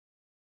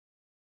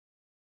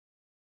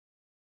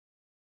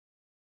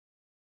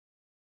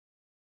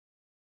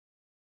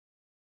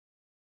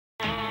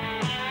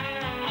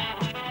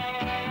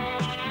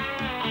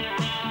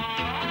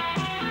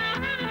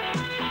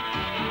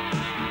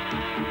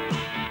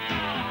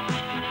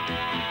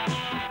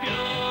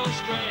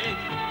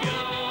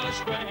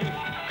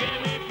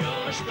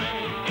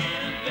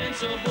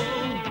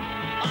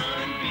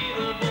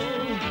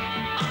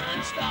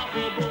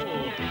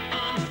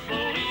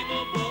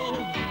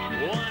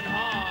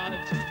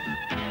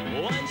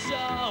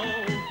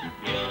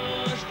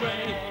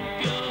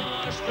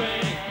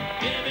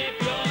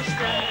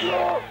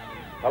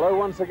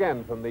once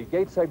again from the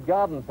Gateshead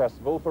Garden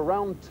Festival for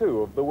round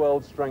 2 of the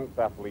World Strength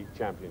Athlete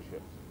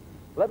Championships.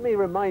 Let me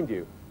remind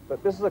you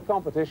that this is a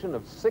competition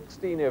of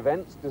 16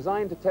 events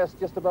designed to test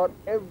just about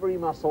every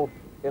muscle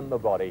in the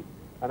body.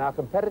 And our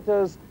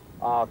competitors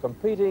are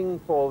competing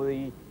for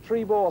the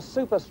TREBOR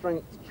Super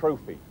Strength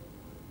Trophy.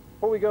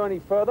 Before we go any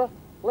further,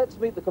 let's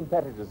meet the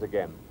competitors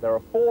again. There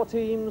are 4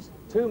 teams,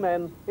 2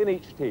 men in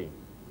each team.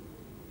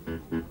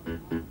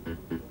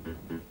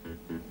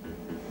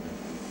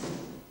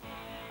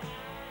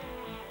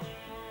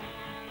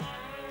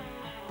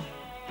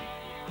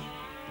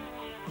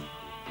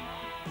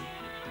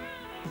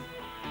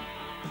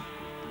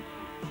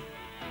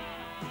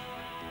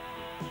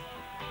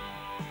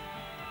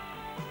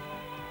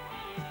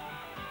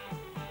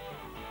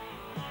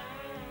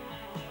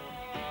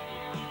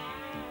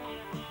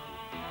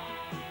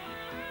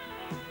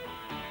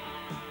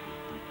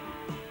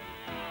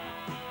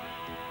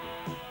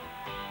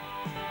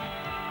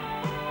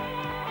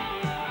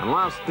 And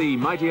last, the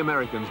mighty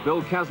Americans,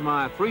 Bill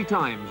Kazmaier, 3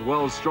 times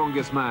world's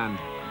strongest man,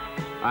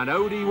 and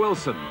Odie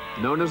Wilson,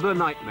 known as the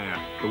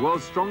Nightmare, the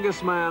world's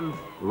strongest man,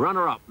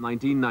 runner-up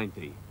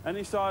 1990.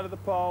 Any side of the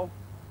pole.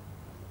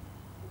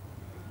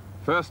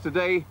 First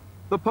today,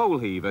 the pole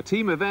heave, a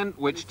team event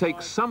which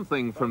takes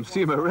something from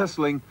sumo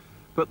wrestling,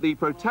 but the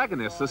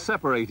protagonists are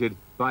separated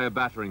by a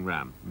battering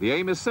ram. The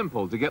aim is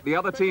simple, to get the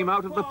other team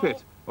out of the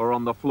pit or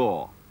on the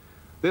floor.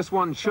 This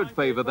one should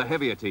favour the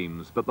heavier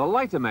teams, but the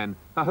lighter men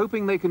are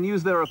hoping they can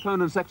use their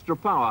opponent's extra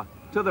power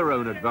to their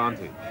own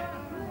advantage.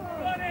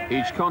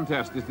 Each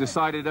contest is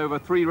decided over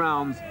 3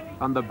 rounds,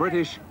 and the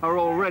British are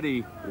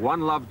already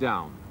 1 love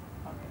down.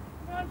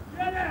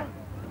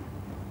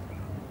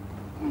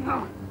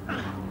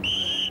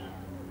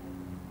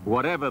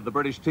 Whatever the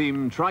British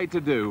team tried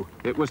to do,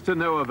 it was to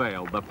no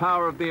avail. The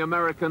power of the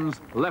Americans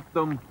left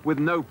them with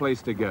no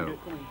place to go.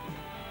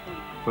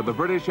 For the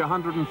British,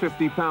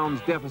 150 pounds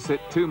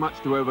deficit, too much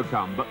to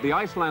overcome, but the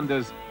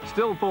Icelanders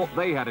still thought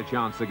they had a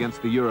chance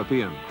against the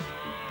Europeans.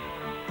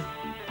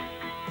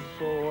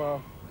 So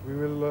we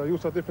will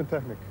use a different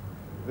technique.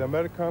 The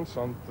Americans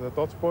and the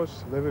Dutch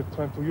boys, they were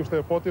trying to use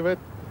their body weight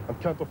and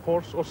kind of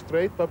force us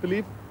straight, I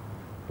believe.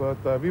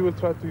 But we will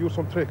try to use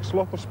some tricks, a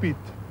lot of speed,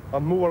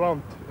 and move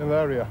around in the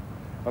area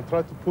and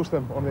try to push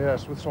them on the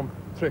ass with some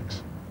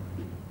tricks.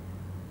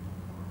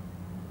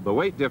 The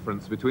weight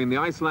difference between the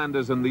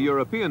Icelanders and the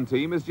European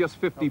team is just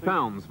 50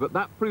 pounds, but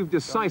that proved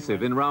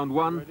decisive in round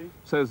 1,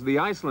 so the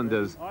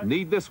Icelanders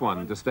need this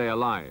one to stay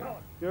alive.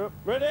 You're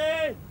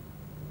ready?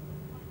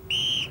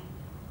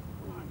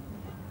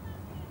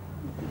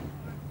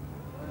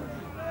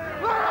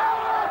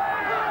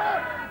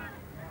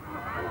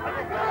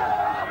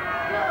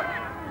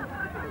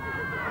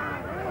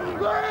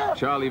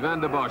 Charlie van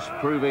der Bosch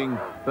proving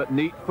that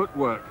neat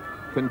footwork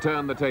can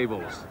turn the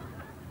tables.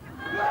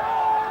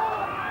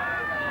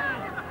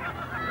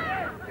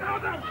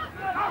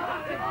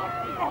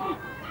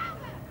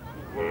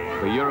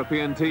 The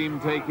European team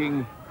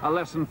taking a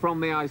lesson from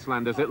the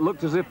Icelanders. It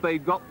looked as if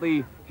they'd got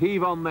the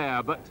heave on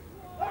there, but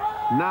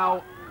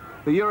now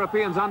the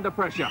Europeans under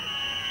pressure.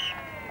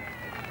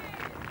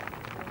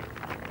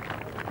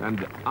 And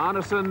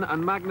Arnesson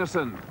and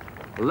Magnússon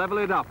level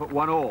it up at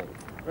 1-1.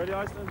 Ready,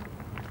 Iceland?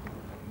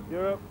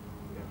 Europe.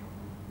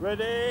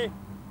 Ready?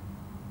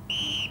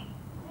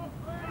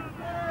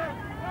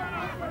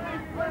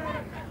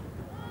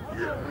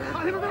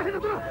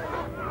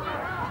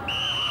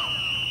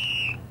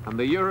 And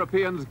the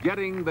Europeans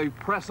getting the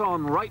press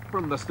on right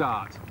from the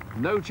start.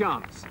 No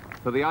chance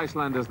for the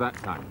Icelanders that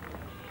time.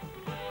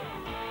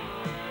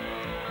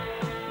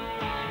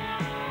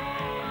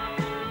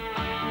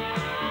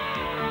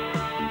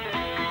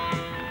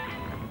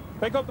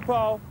 Pick up the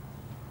pole.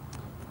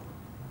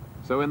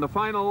 So in the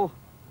final,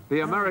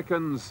 the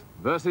Americans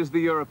versus the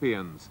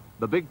Europeans.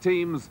 The big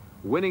teams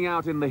winning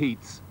out in the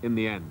heats in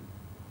the end.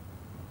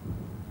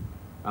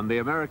 And the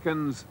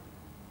Americans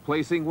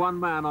placing 1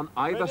 man on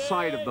either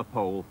side of the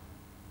pole,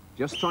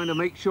 just trying to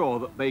make sure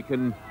that they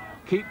can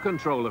keep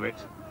control of it.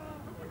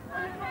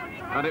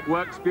 And it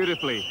works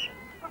beautifully.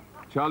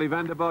 Charlie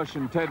van der Bosch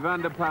and Ted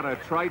van der Parre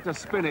try to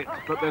spin it,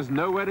 but there's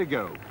nowhere to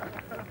go.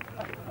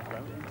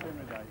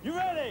 You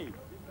ready?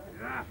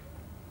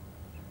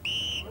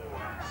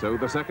 So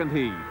the second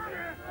heave.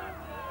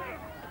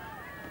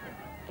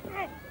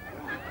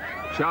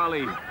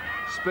 Charlie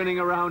spinning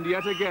around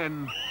yet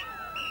again.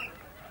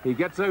 He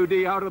gets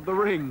OD out of the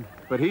ring,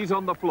 but he's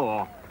on the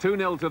floor.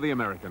 2-0 to the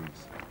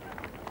Americans.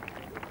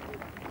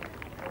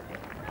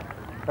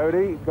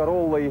 Odie, got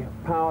all the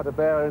power to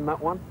bear in that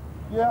one?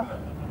 Yeah.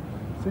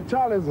 See,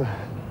 Charlie's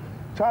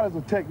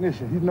a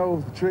technician. He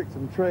knows the tricks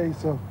and the trades,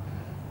 so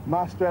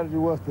my strategy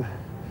was to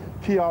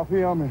key off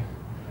him and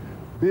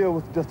Bill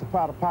was just a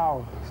pot of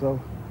power. So,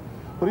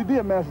 but he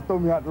did manage to throw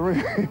me out the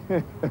ring.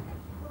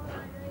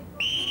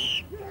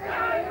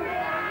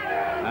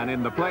 And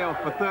in the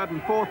playoff for 3rd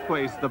and 4th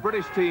place, the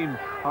British team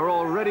are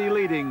already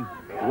leading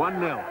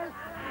 1-0.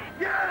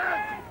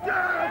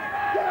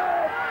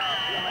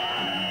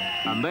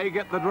 And they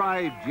get the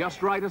drive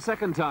just right a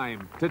second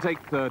time to take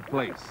 3rd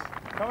place.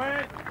 Come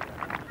in.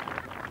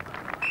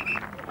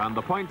 And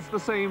the point's the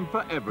same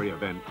for every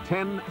event,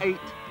 10-8,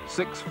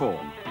 6-4.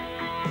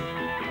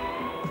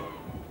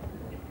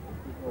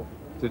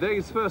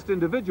 Today's first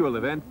individual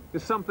event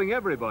is something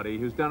everybody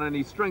who's done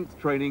any strength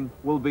training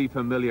will be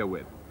familiar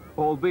with,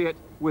 albeit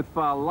with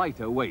far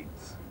lighter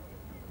weights.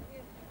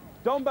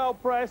 Dumbbell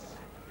press,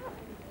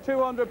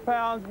 200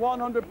 pounds,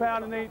 100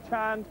 pound in each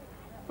hand.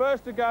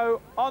 First to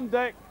go, on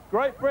deck,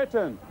 Great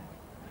Britain.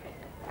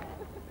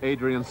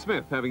 Adrian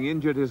Smith, having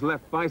injured his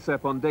left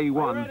bicep on day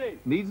one,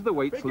 needs the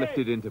weights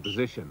lifted into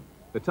position.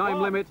 The time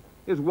limit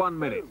is 1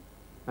 minute,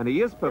 and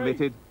he is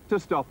permitted to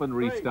stop and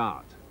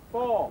restart.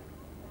 4,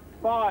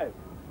 5,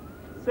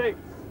 6,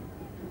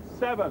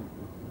 7,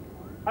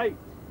 8,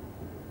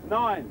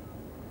 9,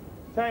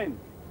 10,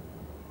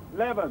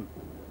 11,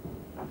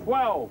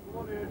 12,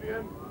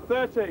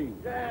 13,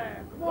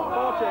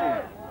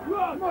 14,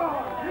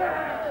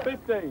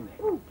 15,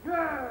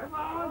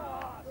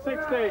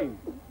 16,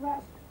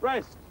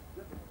 rest.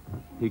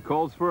 He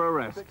calls for a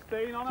rest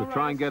to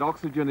try and get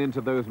oxygen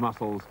into those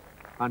muscles,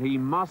 and he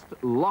must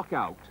lock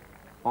out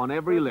on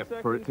every lift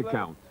for it to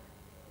count.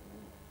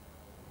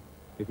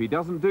 If he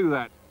doesn't do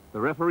that, the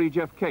referee,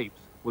 Geoff,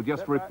 will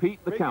just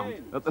repeat the count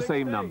at the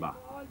same number.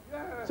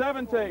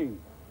 17,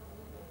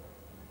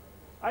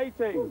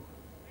 18,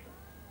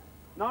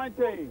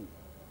 19,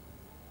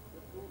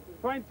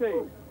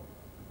 20.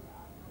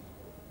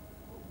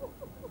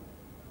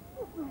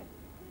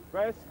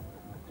 Rest.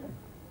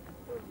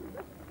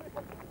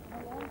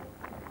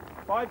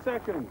 5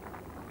 seconds.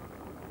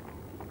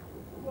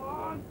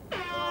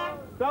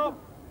 Stop.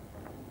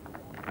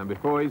 And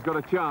before he's got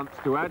a chance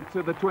to add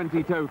to the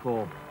 20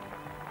 total,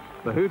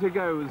 the hooter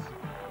goes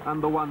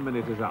and the 1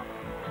 minute is up.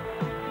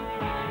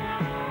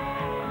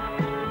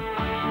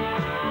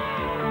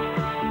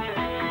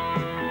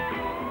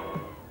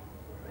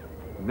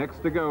 Next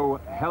to go,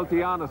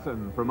 Heltji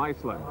Arnesson from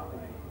Iceland.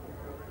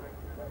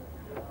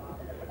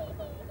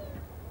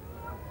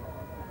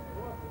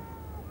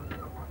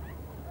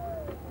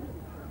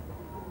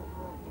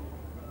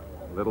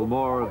 A little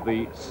more of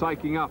the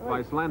psyching up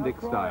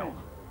Icelandic style.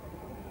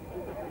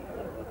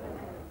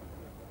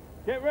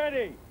 Get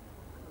ready.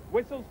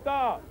 Whistle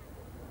start.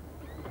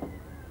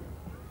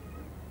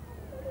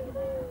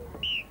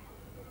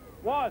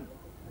 1,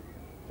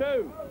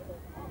 2,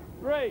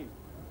 3,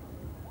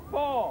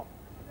 4,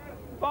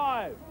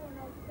 5,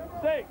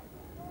 6,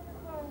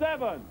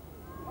 7,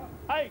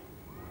 8,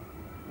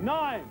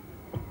 9,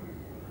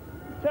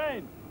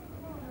 10,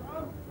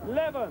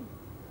 11,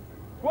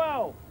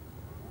 12,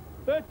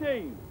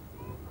 13,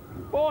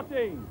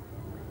 14,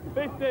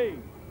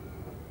 15,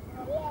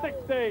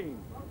 16,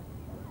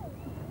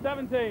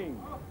 17,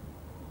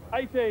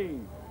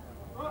 18,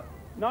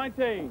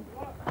 19,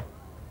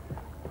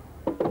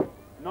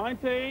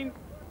 19.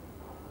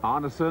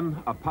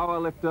 Arnesson, a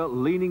powerlifter,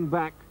 leaning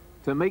back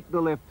to make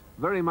the lift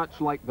very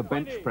much like the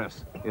bench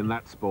press in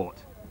that sport.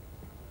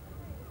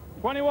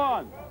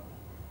 21,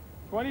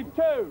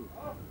 22,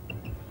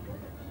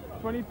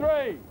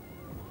 23,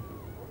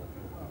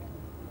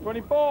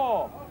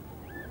 24,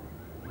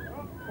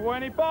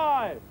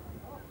 25.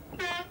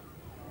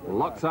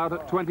 Locks out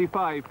at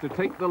 25 to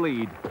take the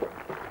lead.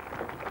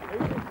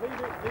 Leave it.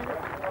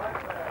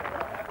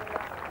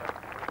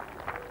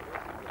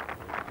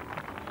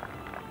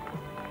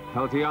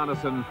 Heltji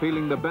Arnesson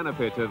feeling the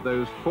benefit of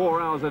those 4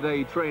 hours a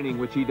day training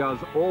which he does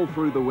all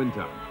through the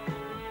winter.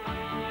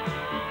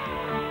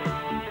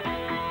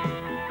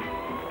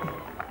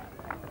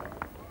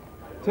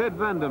 Ted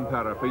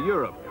Parre for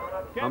Europe,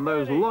 and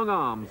those long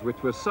arms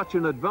which were such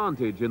an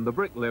advantage in the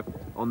brick lift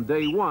on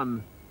day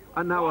one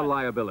are now a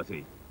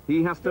liability.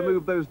 He has to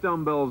move those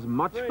dumbbells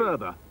much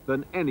further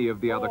than any of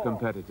the other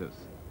competitors.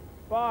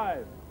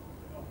 5,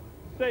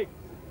 6,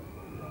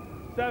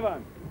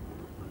 7,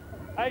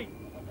 8,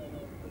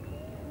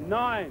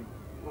 9,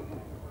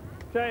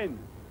 10,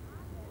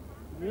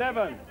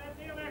 11.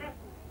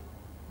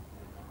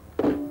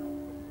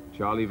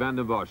 Charlie van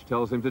den Bosch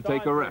tells him to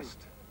take a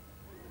rest.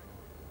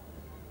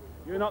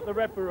 You're not the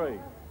referee.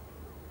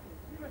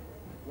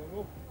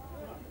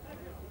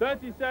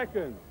 30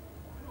 seconds.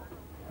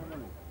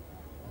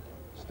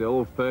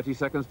 Still 30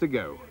 seconds to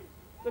go.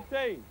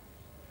 15,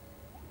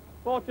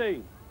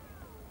 14,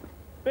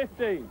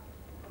 15,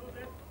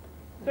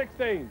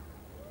 16,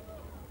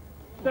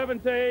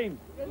 17,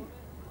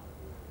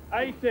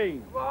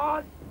 18.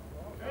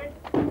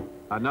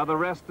 Another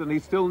rest, and he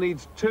still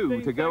needs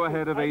 2 to go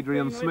ahead of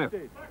Adrian Smith.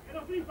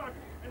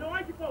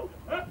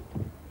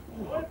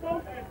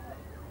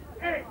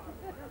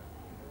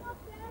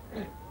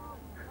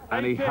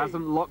 And he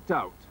hasn't locked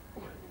out.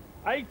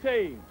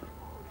 18.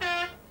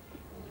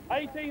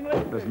 18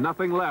 lifted. There's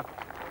nothing left.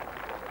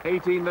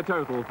 18 the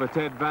total for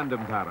Ted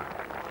Parre.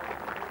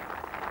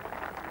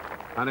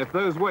 And if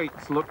those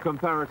weights look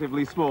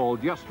comparatively small,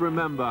 just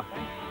remember,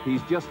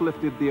 he's just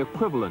lifted the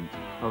equivalent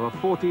of a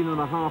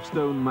 14.5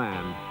 stone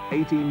man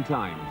 18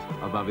 times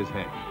above his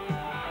head.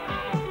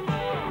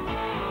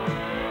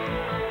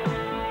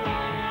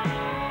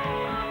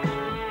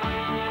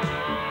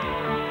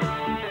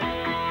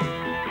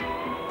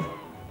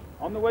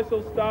 On the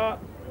whistle start.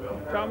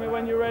 Tell me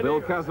when you're ready.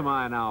 Bill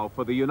Kazmaier now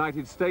for the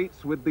United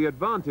States, with the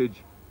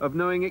advantage of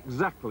knowing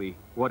exactly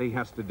what he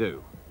has to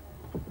do.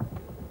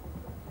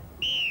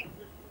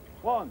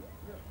 1,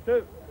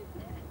 2,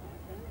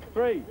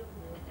 3,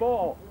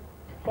 4,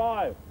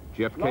 5.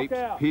 Geoff Capes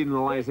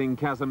penalising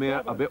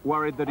Kazmaier, a bit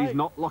worried that he's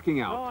not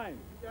locking out. 9,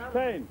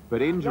 10,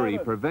 but injury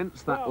 11,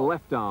 prevents that 12,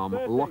 left arm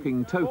 13,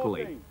 locking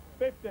totally. 14,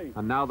 15,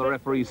 And now the 16,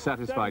 referee's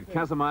satisfied.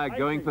 17, Kazmaier 18,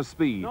 going for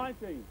speed.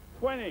 19,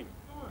 20,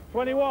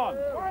 21,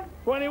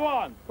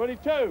 21,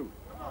 22,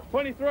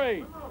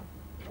 23,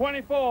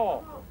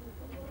 24,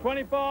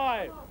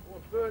 25,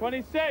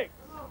 26,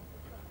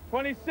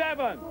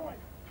 27,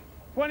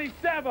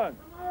 27,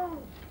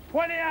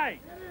 28,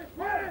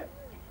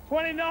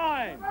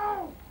 29,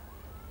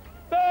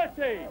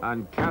 30.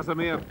 And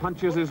Kazmaier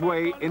punches his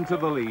way into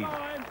the lead.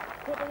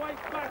 Put the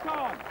weights back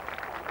on.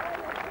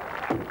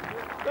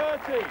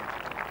 30.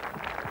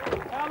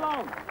 How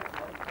long?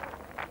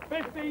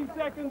 15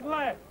 seconds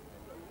left.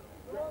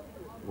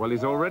 Well,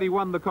 he's already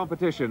won the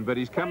competition, but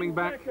he's coming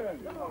back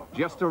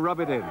just to rub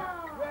it in.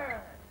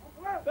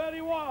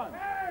 31,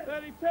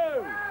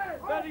 32,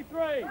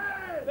 33,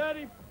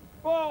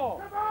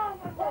 34,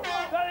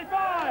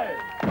 35.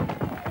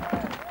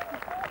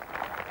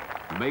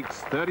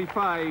 Makes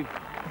 35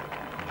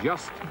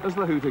 just as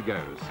the hooter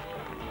goes.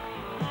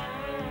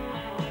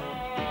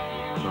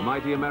 The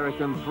mighty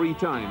American, 3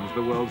 times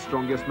the world's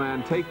strongest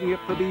man, taking it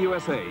for the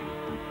USA.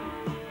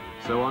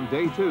 So on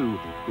day 2,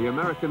 the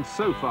Americans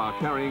so far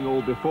carrying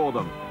all before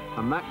them,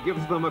 and that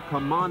gives them a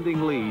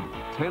commanding lead,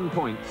 10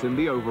 points in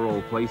the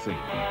overall placing.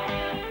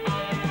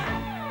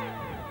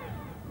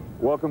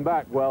 Welcome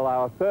back. Well,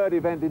 our third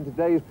event in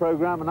today's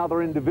program,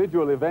 another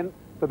individual event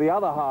for the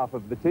other half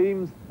of the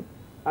teams.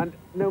 And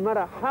no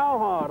matter how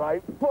hard I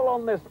pull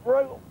on this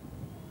rope,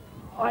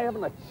 I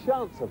haven't a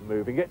chance of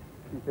moving it.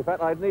 In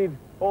fact, I'd need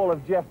all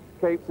of Geoff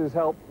Capes'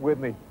 help with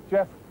me.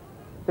 Geoff,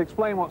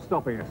 explain what's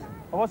stopping us.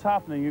 Well, what's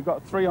happening, you've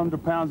got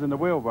 300 pounds in the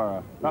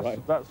wheelbarrow.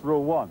 That's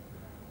rule 1.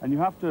 And you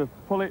have to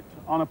pull it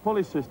on a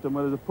pulley system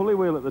where there's a pulley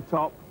wheel at the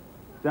top,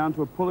 down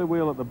to a pulley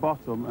wheel at the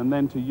bottom, and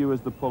then to you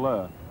as the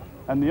puller.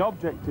 And the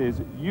object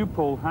is you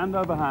pull hand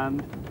over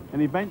hand,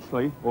 and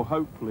eventually, or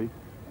hopefully,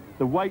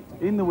 the weight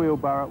in the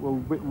wheelbarrow will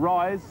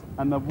rise,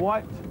 and the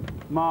white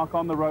mark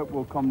on the rope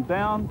will come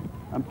down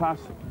and pass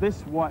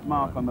this white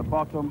mark on the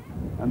bottom,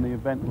 and the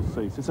event will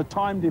cease. It's a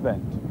timed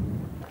event.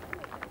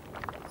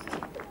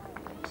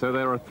 So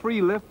there are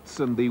 3 lifts,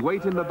 and the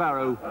weight in the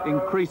barrow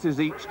increases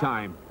each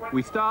time.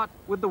 We start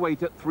with the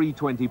weight at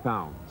 320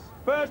 pounds.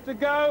 First to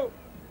go,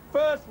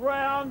 first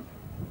round,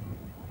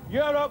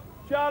 Europe,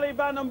 Charlie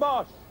van den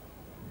Bosch.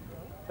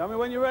 Tell me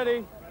when you're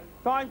ready.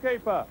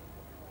 Timekeeper.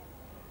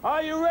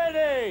 Are you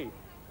ready?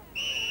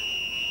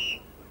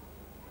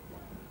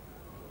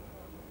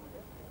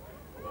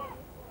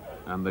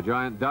 And the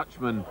giant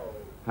Dutchman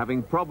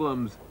having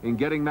problems in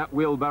getting that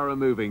wheelbarrow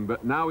moving,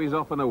 but now he's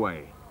off and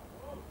away.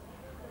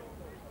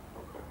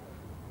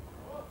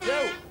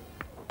 Go.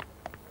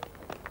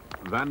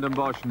 Van den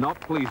Bosch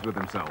not pleased with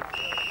himself.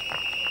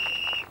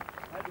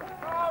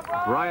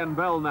 Brian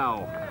Bell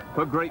now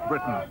for Great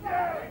Britain.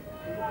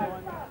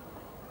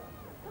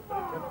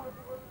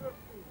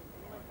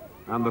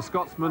 And the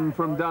Scotsman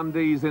from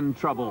Dundee's in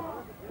trouble.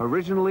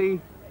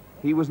 Originally,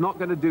 he was not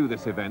going to do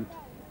this event.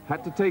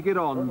 Had to take it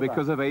on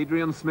because of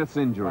Adrian Smith's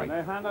injury.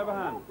 Right, hand over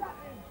hand.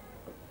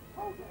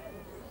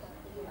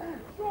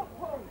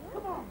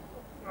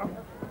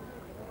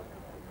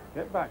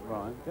 Get back,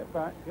 Ryan. Get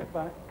back, get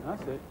back.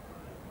 That's it.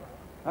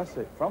 That's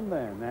it. From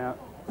there, now,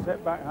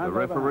 set back, hand The over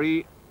referee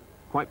hand.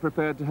 quite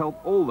prepared to help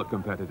all the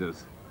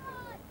competitors.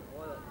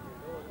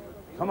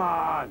 Come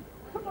on.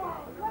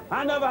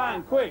 Hand over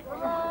hand, quick.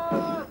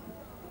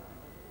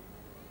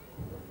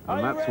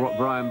 And that's what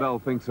Brian Bell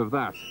thinks of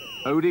that.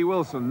 Odie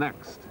Wilson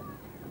next.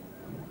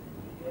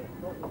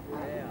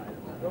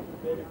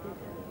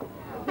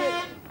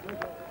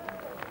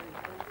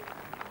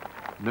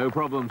 No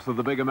problems for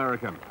the big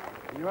American.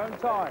 Your own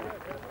time.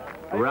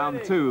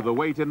 Round 2, the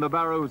weight in the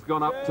barrow has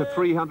gone up to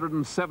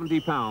 370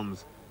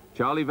 pounds.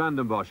 Charlie van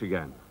den Bosch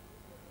again.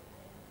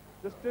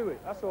 Just do it,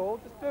 that's all,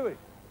 just do it.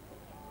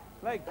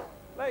 Legs,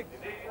 legs.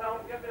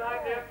 Get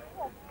behind him.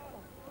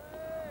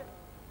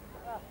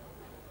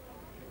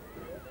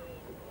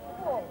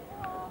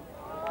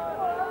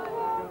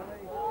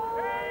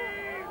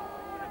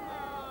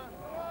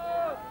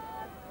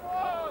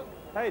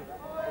 Head.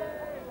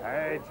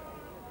 Head.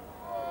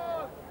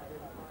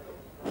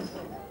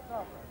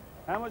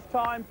 How much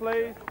time,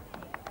 please?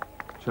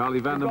 Charlie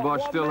van den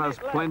Bosch still has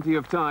plenty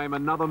of time,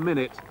 another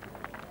minute.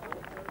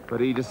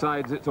 But he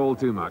decides it's all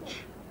too much.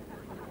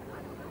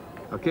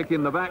 A kick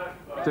in the back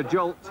to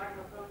jolt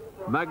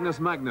Magnús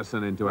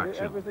Magnússon into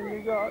action. Everything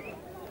you got.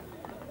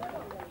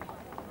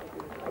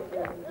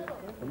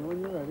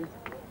 When you're ready.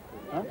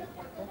 Huh?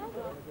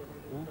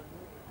 Huh?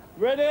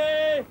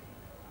 Ready!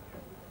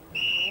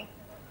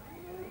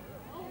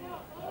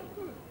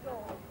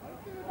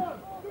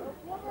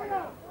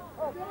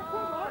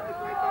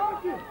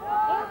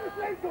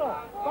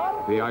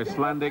 The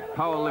Icelandic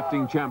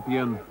powerlifting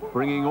champion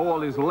bringing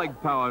all his leg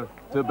power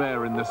to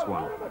bear in this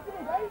one.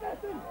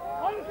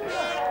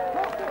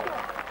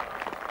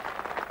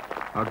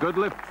 A good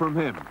lift from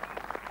him.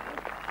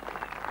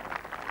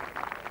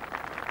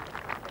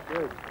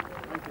 Good.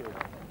 Thank you.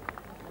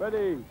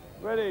 Ready,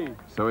 ready.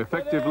 So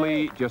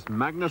effectively, just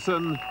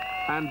Magnússon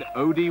and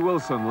Odie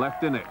Wilson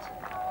left in it.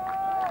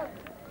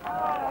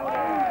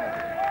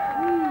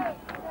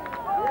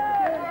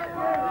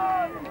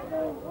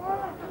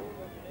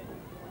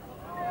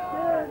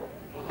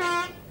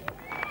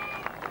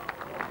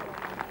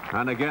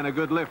 And again, a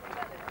good lift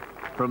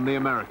from the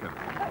American.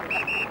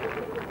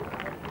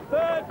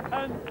 Third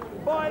and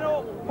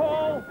final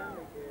pull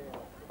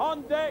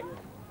on deck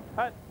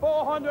at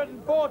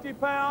 440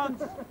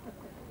 pounds.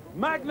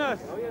 Magnús,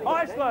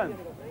 Iceland.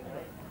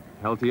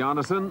 Heltji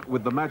Arnesson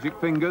with the magic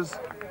fingers.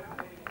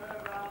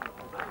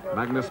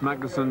 Magnús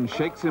Magnússon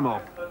shakes him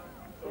off.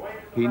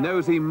 He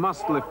knows he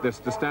must lift this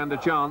to stand a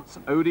chance.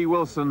 Odie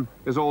Wilson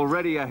is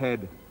already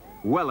ahead,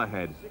 well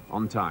ahead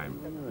on time.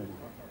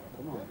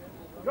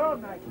 Go,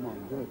 Magnús. Come on,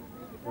 good.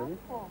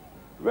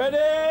 Ready?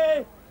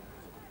 Ready?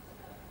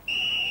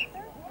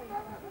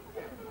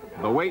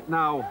 The weight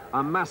now,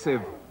 a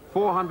massive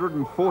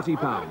 440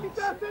 pounds.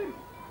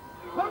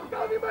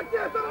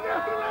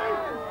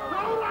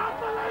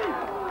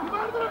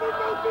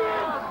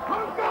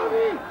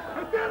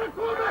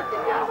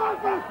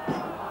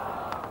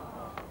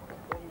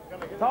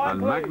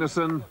 And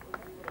Magnússon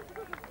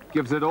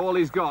gives it all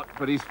he's got,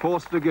 but he's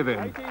forced to give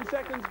in.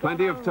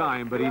 Plenty of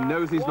time, but he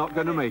knows he's not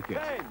going to make it.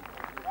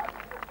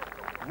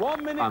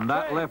 And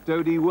that left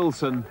Odie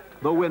Wilson,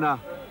 the winner,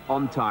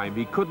 on time.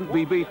 He couldn't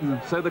be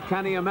beaten, so the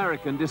canny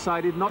American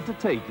decided not to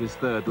take his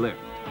third lift.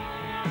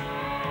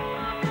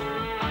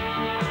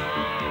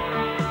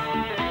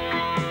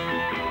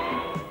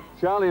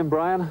 Charlie and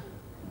Brian,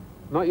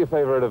 not your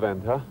favourite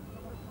event, huh?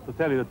 To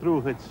tell you the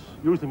truth, it's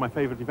usually my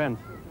favourite event.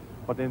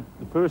 But in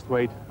the first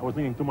weight, I was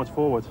leaning too much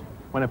forward.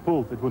 When I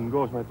pulled, it wouldn't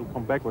go, so I had to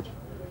come backwards.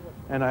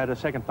 And I had a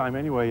second time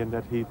anyway in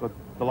that heat, but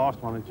the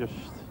last one, it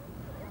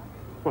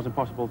was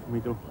impossible for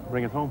me to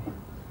bring it home.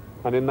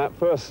 And in that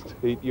first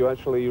heat, you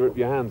actually ripped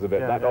your hands a bit.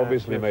 That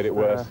obviously made it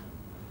worse.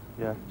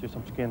 Yeah, just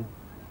some skin.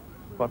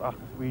 But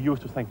we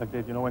used to think like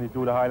that, you know, when you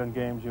do the Highland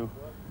Games, your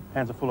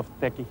hands are full of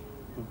tacky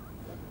to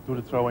do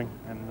the throwing,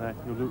 and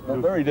you lose.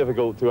 It's very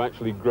difficult to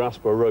actually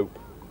grasp a rope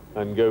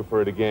and go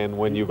for it again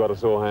when you've got a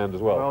sore hand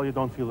as well. Well, you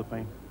don't feel the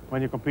pain.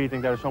 When you're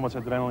competing, there's so much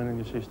adrenaline in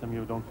your system,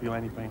 you don't feel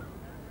any pain.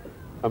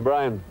 And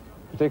Brian,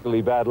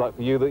 particularly bad luck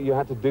for you that you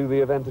had to do the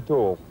event at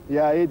all.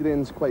 Yeah,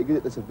 Adrian's quite good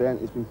at this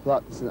event. He's been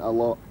practicing it a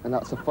lot, and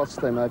that's the first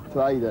time I've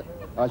tried it,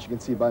 as you can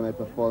see by my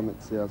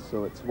performance there.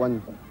 So it's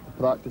one to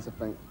practice, I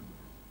think.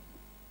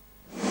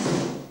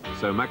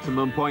 So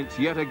maximum points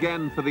yet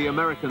again for the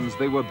Americans.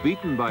 They were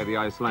beaten by the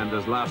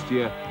Icelanders last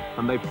year,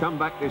 and they've come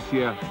back this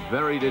year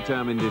very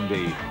determined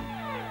indeed.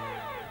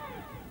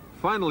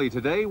 Finally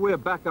today, we're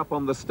back up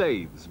on the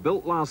staves,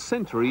 built last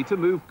century to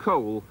move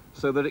coal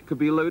so that it could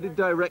be loaded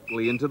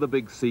directly into the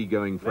big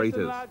sea-going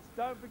freighters.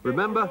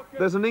 Remember,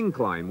 there's an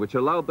incline which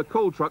allowed the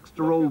coal trucks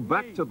to roll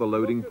back to the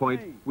loading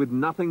point with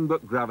nothing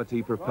but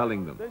gravity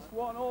propelling them.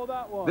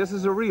 This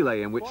is a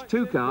relay in which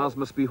two cars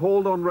must be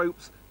hauled on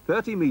ropes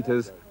 30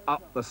 meters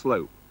up the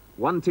slope.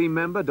 One team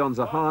member dons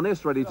a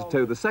harness ready to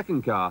tow the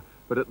second car,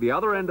 but at the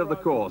other end of the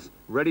course,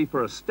 ready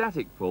for a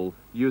static pull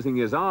using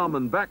his arm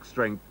and back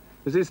strength,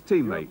 is his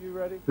teammate,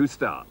 who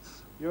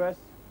starts. US.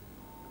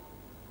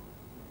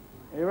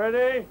 Are you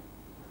ready?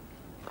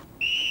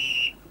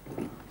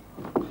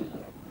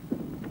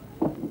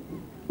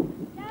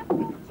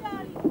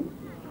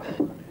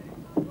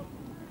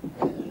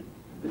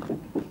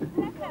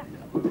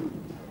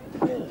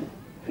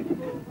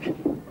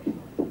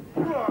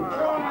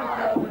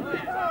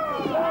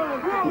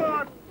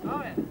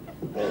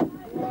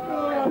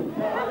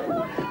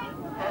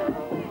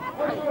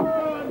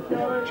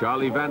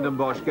 Charlie van den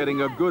Bosch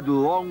getting a good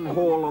long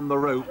haul on the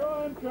rope,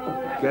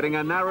 getting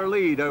a narrow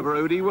lead over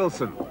Odie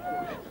Wilson.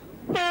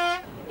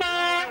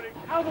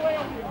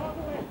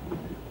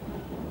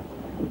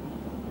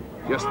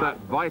 Just that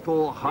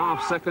vital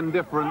half-second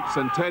difference,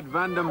 and Ted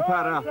van den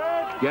Parre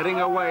getting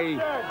away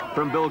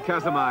from Bill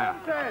Kazmaier.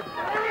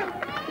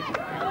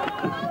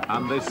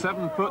 And the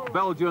 7-foot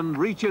Belgian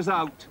reaches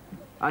out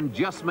and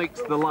just makes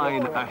the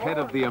line ahead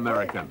of the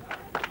American.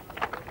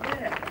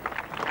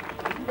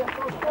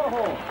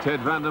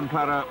 Ted van den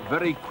Parre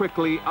very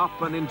quickly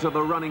up and into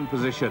the running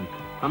position.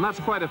 And that's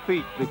quite a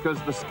feat because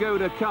the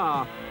Skoda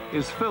car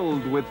is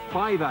filled with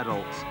 5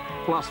 adults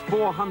plus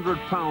 400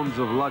 pounds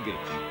of luggage.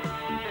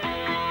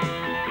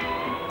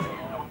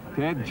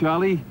 Ted,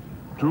 Charlie,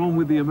 drawn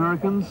with the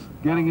Americans,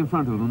 getting in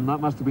front of them, that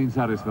must have been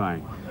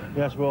satisfying.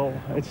 Yes, well,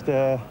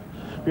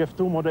 we have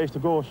 2 more days to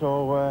go,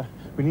 so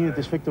we needed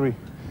this victory.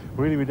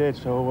 Really we did,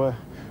 so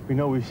we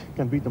know we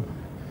can beat them.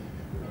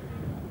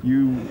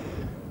 You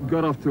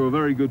got off to a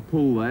very good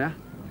pull there.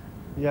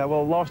 Yeah,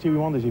 well, last year we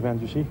won this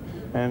event, you see,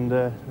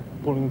 and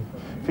pulling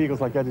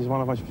vehicles like that is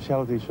one of my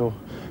specialties, so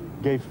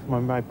gave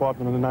my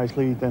partner a nice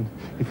lead and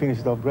he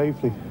finished it off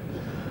bravely.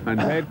 And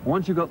Ed,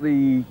 once you got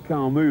the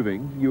car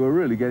moving, you were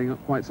really getting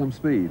up quite some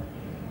speed.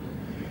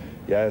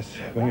 Yes,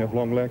 when you have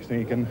long legs, then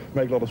you can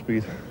make a lot of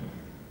speed.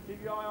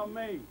 Keep your eye on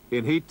me.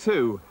 In Heat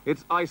 2,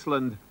 it's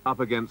Iceland up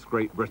against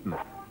Great Britain.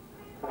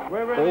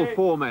 We're ready. All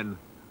 4 men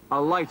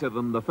are lighter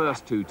than the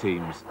first 2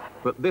 teams,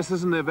 but this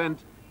is an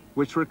event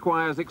which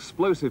requires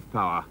explosive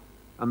power,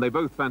 and they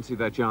both fancy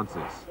their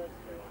chances.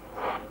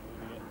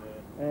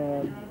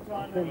 I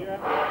think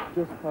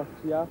just past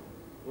Geoff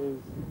is...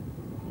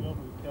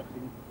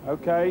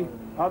 Okay,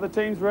 other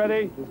teams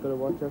ready? Just got to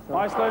watch us.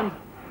 Iceland,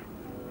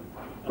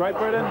 Great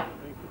Britain.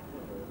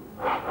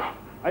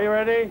 Are you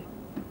ready?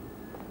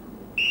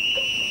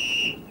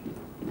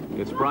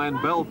 It's Brian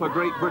Bell for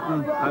Great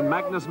Britain and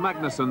Magnús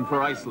Magnússon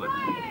for Iceland.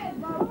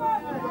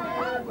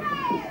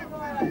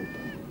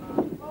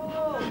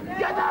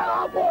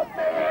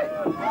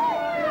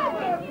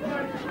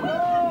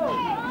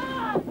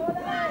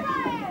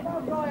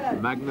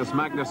 Magnús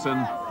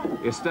Magnússon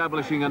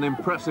establishing an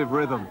impressive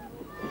rhythm.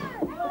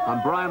 And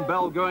Brian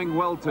Bell going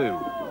well too.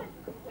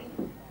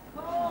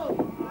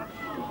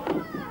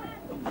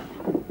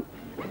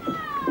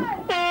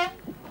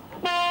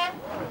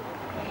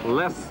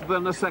 Less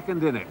than a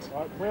second in it.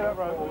 Right, clear that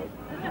road.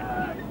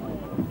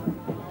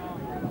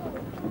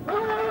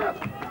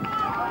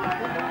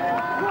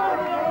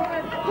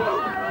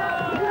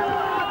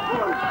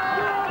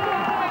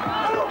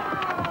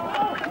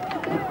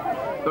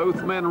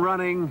 Both men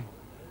running,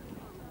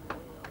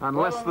 and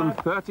less than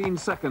 13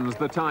 seconds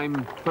the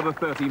time for the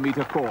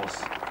 30-meter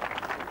course.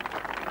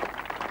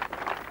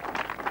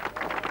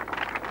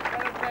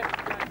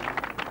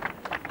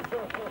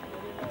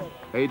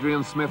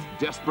 Adrian Smith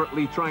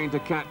desperately trying to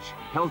catch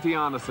Heltji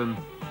Arnesson,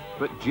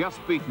 but just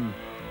beaten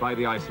by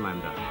the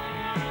Icelander.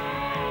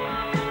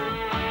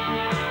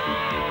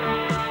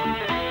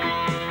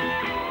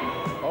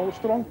 Our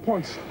strong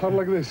points are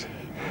like this.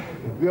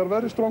 We are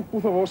very strong,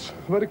 both of us,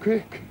 very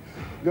quick.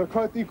 We are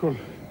quite equal.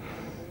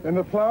 And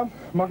the plan,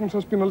 Magnús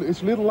has been a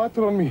little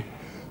lighter on me,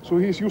 so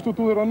he's used to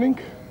do the running,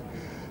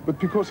 but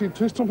because he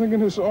twisted something in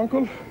his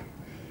ankle,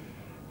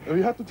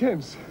 we had to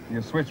change.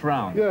 You switch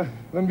round? Yeah,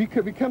 and we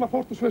can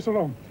afford to switch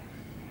around,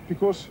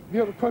 because we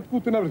are quite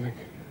good in everything.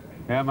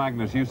 Yeah,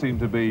 Magnús, you seem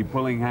to be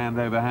pulling hand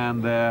over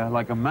hand there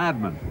like a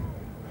madman.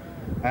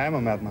 I am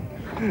a madman.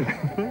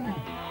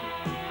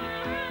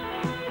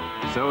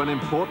 So an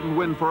important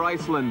win for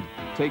Iceland,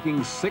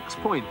 taking 6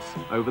 points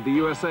over the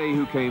USA,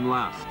 who came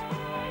last.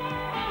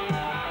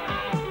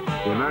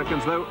 The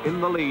Americans, though, in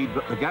the lead,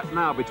 but the gap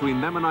now between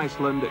them and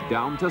Iceland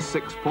down to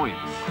 6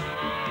 points.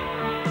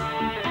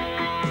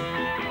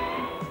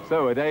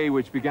 So a day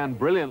which began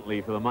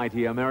brilliantly for the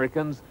mighty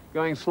Americans,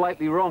 going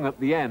slightly wrong at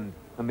the end,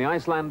 and the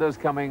Icelanders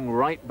coming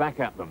right back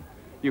at them.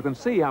 You can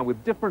see how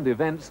with different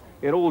events,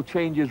 it all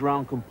changes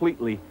round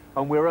completely,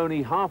 and we're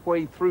only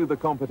halfway through the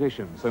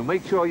competition, so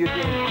make sure you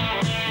do.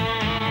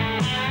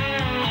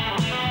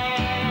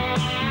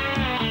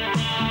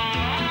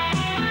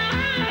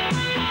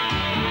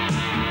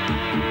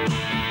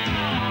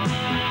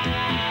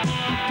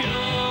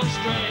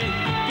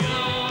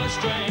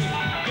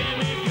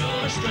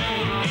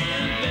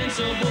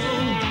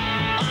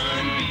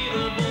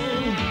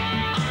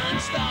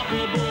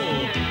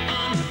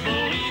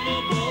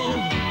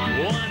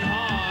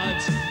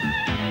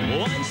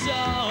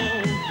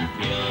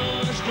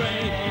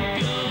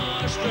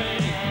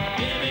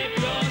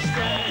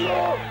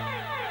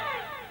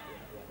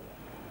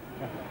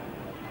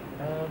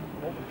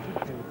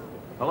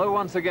 Hello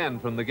once again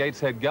from the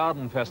Gateshead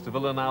Garden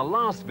Festival and our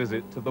last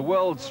visit to the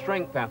World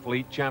Strength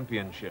Athlete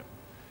Championship.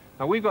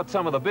 Now, we've got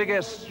some of the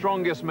biggest,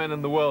 strongest men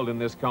in the world in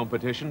this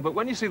competition, but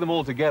when you see them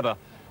all together,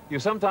 you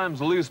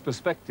sometimes lose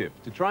perspective.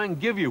 To try and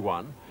give you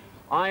one,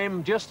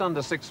 I'm just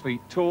under 6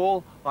 feet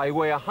tall, I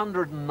weigh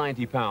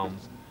 190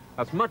 pounds.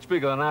 That's much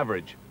bigger than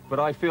average, but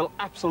I feel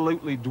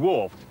absolutely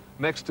dwarfed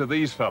next to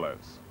these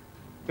fellows.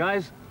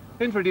 Guys,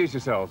 introduce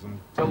yourselves and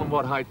tell them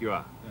what height you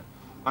are.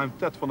 I'm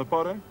Ted van der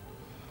Parre.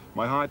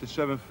 My height is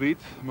 7 feet,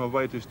 my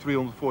weight is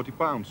 340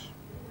 pounds.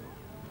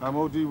 I'm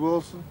O.G.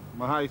 Wilson.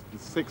 My height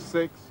is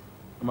 6'6",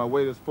 and my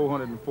weight is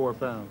 404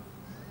 pounds.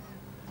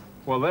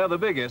 Well, they're the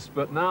biggest,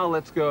 but now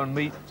let's go and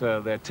meet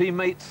their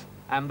teammates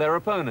and their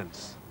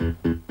opponents. The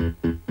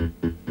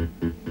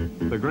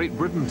Great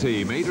Britain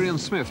team, Adrian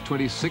Smith,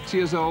 26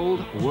 years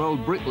old,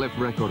 world bricklift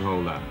record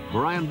holder.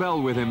 Brian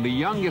Bell with him, the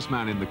youngest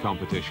man in the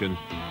competition,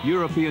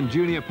 European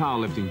junior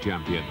powerlifting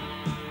champion.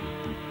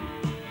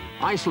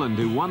 Iceland,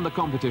 who won the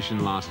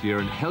competition last year,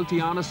 and Heltji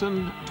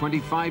Arnesson,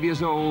 25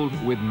 years old,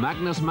 with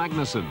Magnús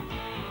Magnússon,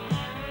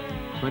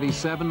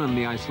 27, and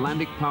the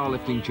Icelandic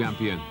powerlifting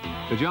champion.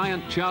 The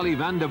giant Charlie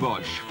van der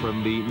Bosch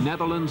from the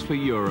Netherlands for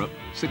Europe,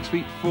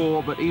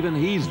 6'4", but even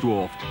he's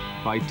dwarfed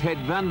by Ted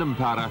van den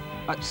Parre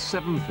at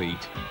 7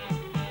 feet.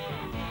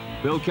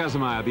 Bill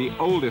Kazmaier, the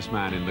oldest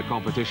man in the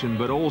competition,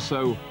 but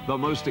also the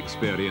most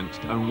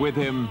experienced, and with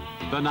him,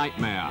 the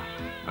nightmare,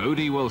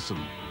 O.D.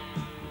 Wilson.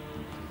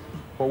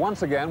 Well,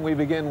 once again, we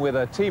begin with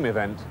a team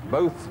event,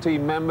 both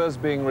team members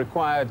being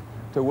required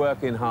to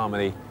work in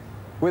harmony.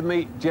 With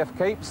me, Geoff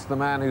Capes, the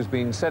man who's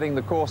been setting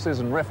the courses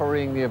and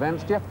refereeing the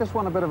events. Geoff, this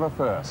one a bit of a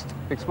first.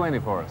 Explain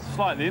it for us.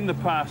 Slightly. In the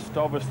past,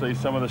 obviously,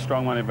 some of the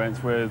strongman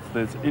events where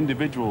there's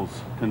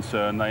individuals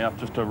concerned, they have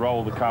just to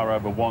roll the car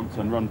over once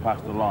and run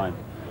past the line.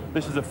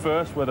 This is a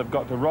first where they've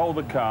got to roll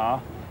the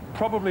car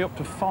probably up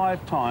to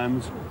 5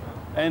 times,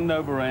 end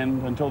over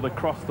end, until they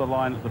cross the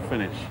line at the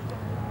finish.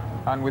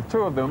 And with 2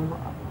 of them,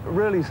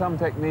 really some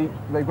technique,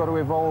 they've got to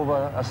evolve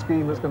a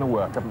scheme that's going to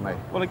work, haven't they?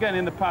 Well, again,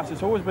 in the past,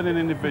 it's always been an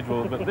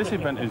individual, but this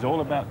event is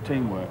all about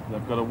teamwork.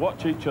 They've got to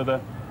watch each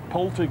other,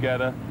 pull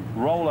together,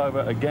 roll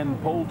over, again,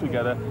 pull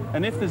together.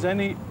 And if there's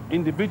any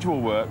individual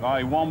work,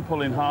 i.e. one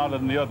pulling harder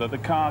than the other, the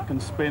car can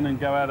spin and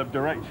go out of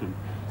direction.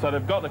 So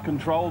they've got to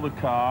control the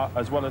car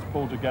as well as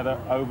pull together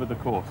over the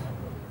course.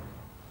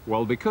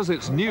 Well, because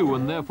it's new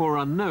and therefore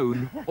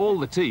unknown, all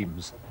the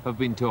teams have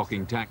been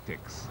talking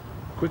tactics.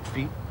 Quick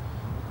feet.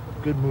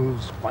 Good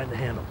moves, find the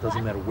handle.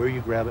 Doesn't matter where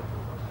you grab it.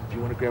 If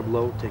you want to grab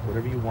low, take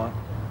whatever you want.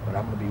 But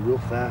I'm going to be real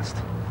fast,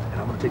 and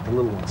I'm going to take the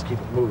little ones, keep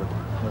it moving.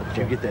 If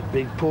you get that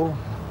big pull,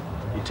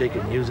 you take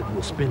it and use it, and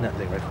we'll spin that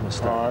thing right from the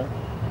start.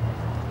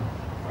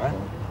 All right.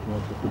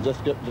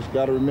 Just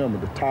got to remember,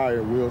 the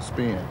tire will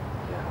spin.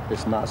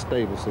 It's not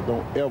stable, so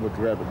don't ever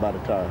grab it by the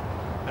tire.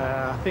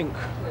 I think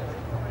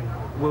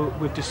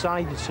we've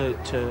decided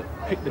to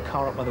pick the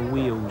car up by the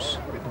wheels,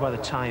 by the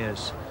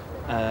tires.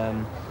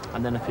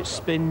 And then if it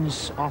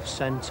spins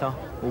off-centre,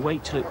 we'll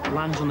wait till it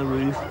lands on the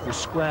roof, we'll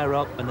square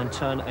up and then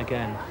turn it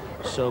again.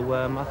 So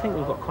I think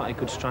we've got quite a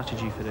good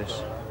strategy for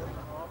this.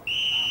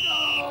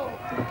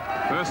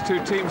 First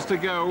 2 teams to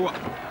go,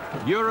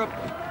 Europe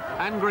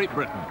and Great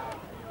Britain.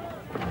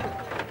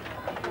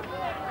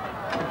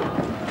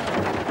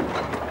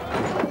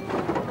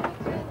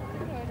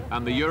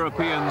 And the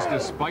Europeans,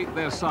 despite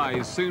their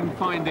size, soon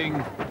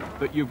finding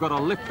that you've got to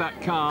lift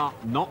that car,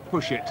 not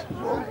push it.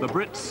 The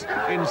Brits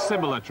in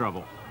similar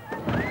trouble.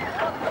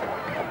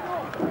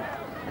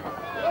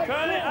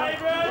 Turn it,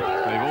 Adrian!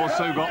 They've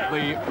also got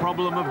the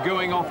problem of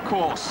going off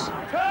course.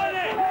 Turn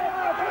it!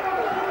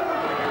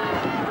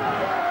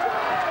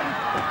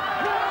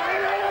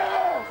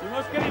 You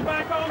must get it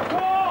back on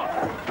course!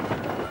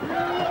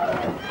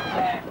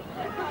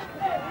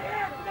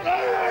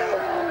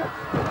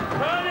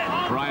 Turn it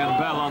on! Brian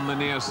Bell on the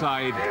near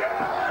side,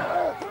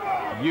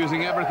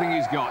 using everything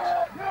he's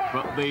got.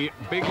 But the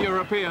big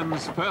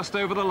Europeans first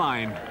over the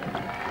line.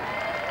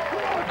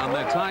 And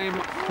their time,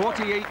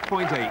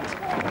 48.8.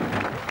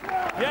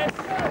 Yes!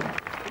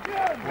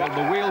 Well,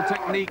 the wheel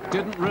technique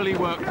didn't really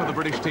work for the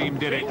British team,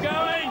 did it? Keep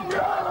going!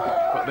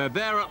 But they're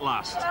there at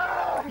last.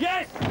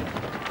 Yes!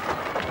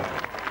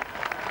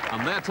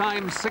 And their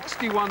time,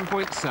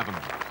 61.7.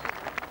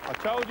 I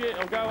told you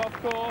it'll go off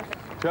course.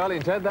 Charlie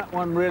and Ted, that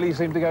one really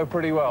seemed to go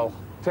pretty well.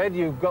 Ted,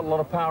 you've got a lot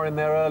of power in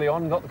there early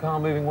on, got the car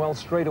moving well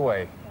straight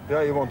away.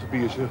 Yeah, you want to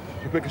be as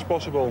quick as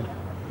possible.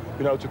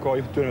 You know, to car,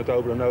 you have to turn it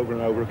over and over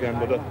and over again.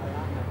 But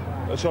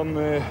it's on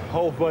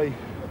halfway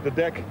the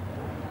deck,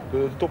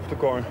 the top of the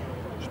car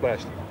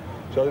splashed.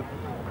 So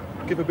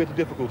give a bit of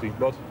difficulty,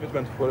 but it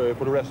went for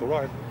the rest all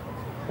right.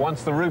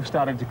 Once the roof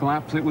started to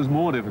collapse, it was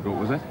more difficult,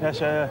 was it?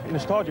 Yes, in the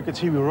start you could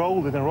see we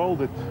rolled it and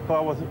rolled it.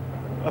 But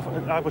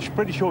I was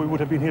pretty sure we would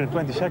have been here in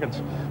 20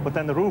 seconds. But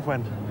then the roof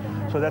went,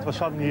 so that was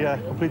suddenly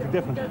completely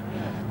different.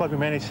 But we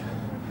managed.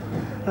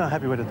 I'm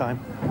happy with the time.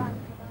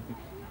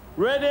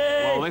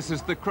 Ready! Well, this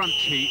is the crunch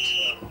heat.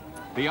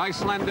 The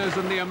Icelanders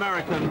and the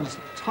Americans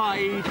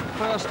tied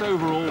first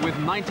overall with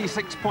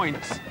 96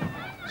 points.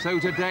 So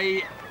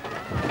today,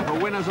 the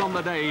winners on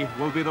the day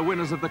will be the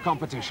winners of the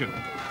competition.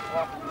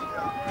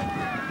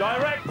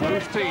 Direct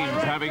Both teams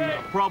having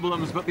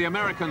problems, but the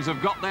Americans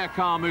have got their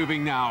car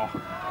moving now.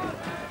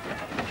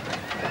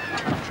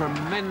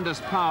 Tremendous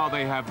power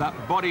they have, that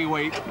body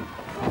weight.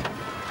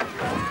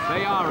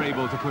 They are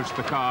able to push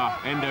the car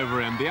end over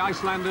end. The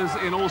Icelanders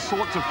in all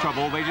sorts of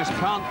trouble. They just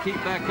can't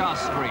keep their car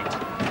straight.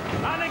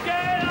 And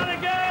again, and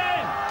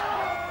again!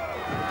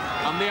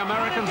 And the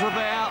Americans are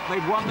there.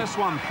 They've won this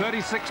one,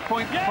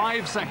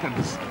 36.5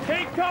 seconds.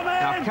 Keep coming!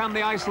 Now, can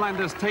the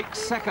Icelanders take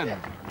second?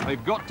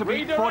 They've got to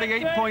beat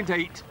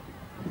 48.8.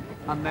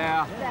 And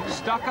they're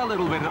stuck a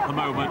little bit at the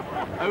moment.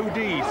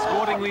 OD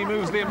sportingly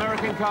moves the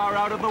American car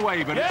out of the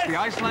way, but it's the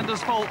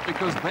Icelanders' fault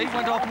because they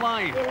went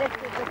offline.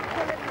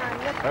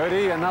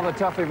 OD, another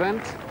tough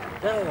event.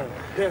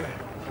 Yeah.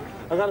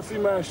 I got to see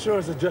my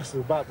insurance adjuster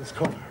about this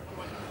car.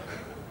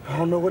 I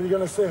don't know what he's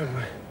going to say,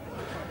 but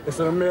it's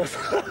a mess.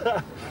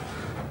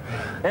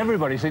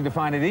 Everybody seemed to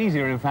find it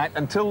easier, in fact,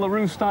 until the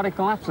roof started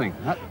collapsing.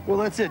 Well,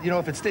 that's it. You know,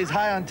 if it stays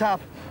high on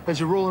top as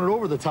you're rolling it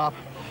over the top,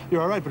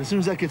 you're all right. But as soon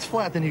as that gets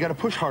flat, then you got to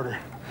push harder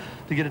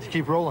to get it to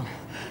keep rolling.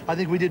 I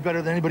think we did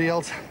better than anybody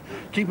else,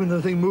 keeping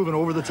the thing moving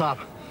over the top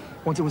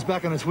once it was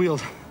back on its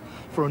wheels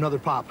for another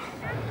pop.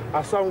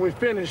 I saw when we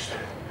finished,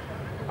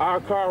 our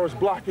car was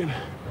blocking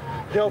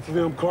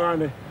Heltji's car,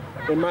 and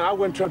man, I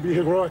wasn't trying to be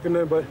heroic in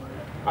there, but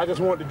I just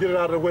wanted to get it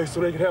out of the way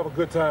so they could have a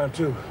good time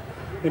too.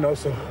 You know,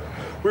 so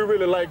we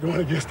really like going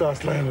against the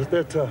Icelanders.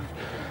 They're tough.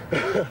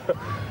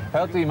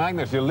 Heltji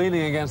Magnússon, you're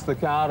leaning against the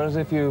car as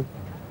if you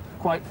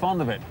quite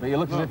fond of it, but you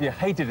looked as if you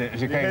hated it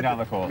as you came down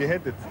the course. We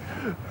hate it.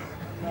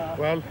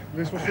 Well,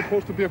 this was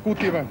supposed to be a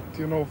good event,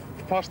 you know,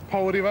 fast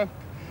power event,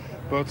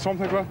 but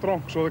something went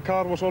wrong, so the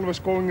car was always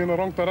going in the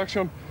wrong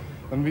direction,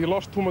 and we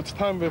lost too much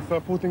time with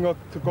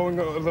going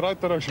the right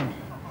direction.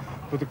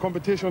 But the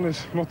competition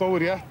is not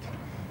over yet.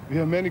 We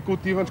have many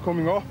good events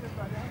coming up,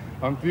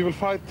 and we will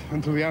fight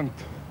until the end,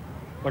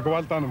 like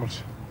wild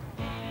animals.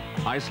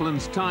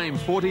 Iceland's time,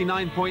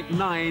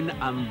 49.9,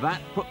 and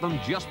that put them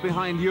just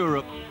behind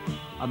Europe.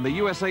 And the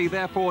USA,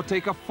 therefore,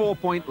 take a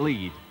 4-point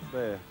lead.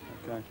 There,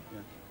 okay,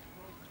 yeah.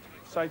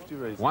 Safety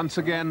reasons. Once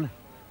again,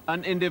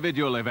 an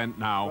individual event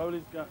now.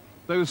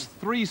 Those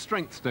 3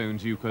 strength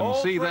stones you can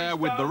see there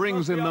with the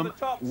rings in them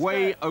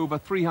weigh over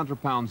 300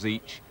 pounds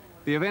each.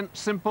 The event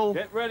simple,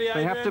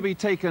 they have to be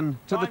taken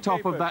to the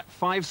top of that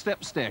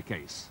 5-step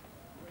staircase.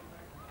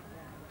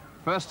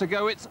 First to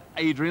go, it's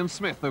Adrian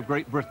Smith of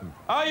Great Britain.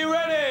 Are you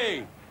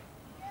ready?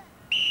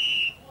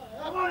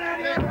 Come on,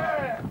 Adrian!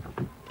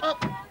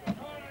 Up!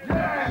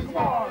 Yeah, come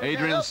on!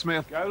 Adrian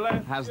Smith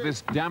has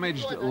this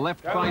damaged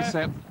left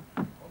bicep.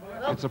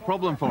 It's a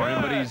problem for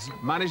him, but he's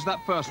managed that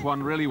first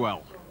one really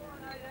well.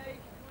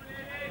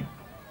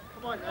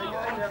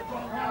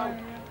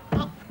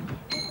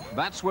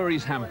 That's where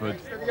he's hampered.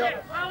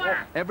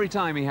 Every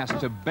time he has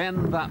to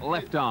bend that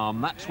left arm,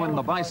 that's when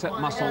the bicep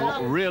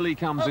muscle really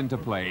comes into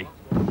play.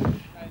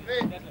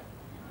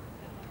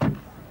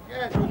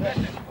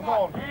 Come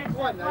on.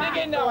 Dig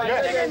in now,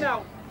 dig in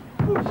now.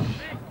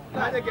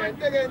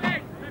 Dig in.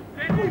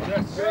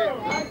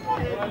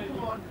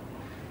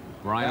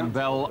 Brian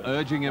Bell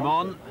urging him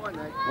on.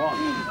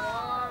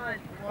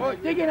 Oh,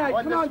 dig in, Ade.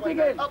 Come on, dig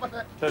in.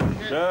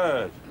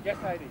 Good. Yes,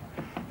 Ade.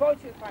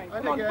 Punch it, fine.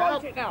 Come on,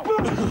 punch it now.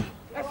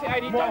 That's it,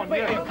 Ade. Don't beat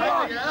it. Come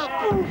on.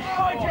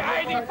 Punch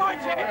it, Ade.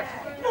 Punch it.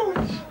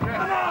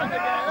 Come on.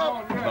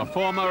 The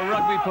former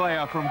rugby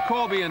player from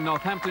Corby in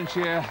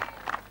Northamptonshire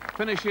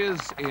finishes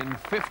in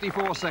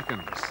 54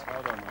 seconds.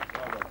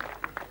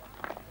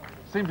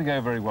 Seemed to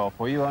go very well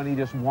for you, only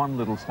just one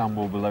little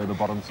stumble below the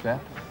bottom step.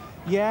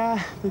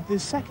 Yeah, the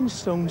second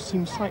stone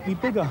seems slightly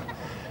bigger.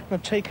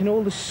 I've taken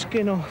all the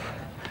skin off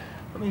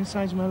from the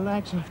insides of my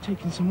legs, and I've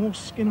taken some more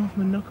skin off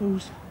my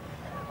knuckles.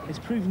 It's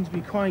proven to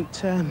be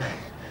quite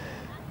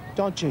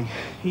dodgy,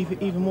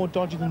 even more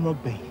dodgy than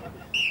rugby.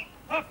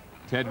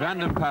 Ted van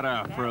den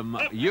Parre from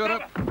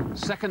Europe,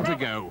 second to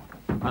go,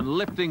 and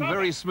lifting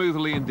very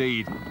smoothly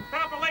indeed.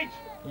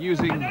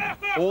 Using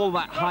all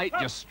that height,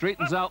 just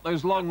straightens out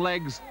those long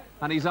legs,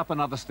 and he's up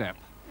another step.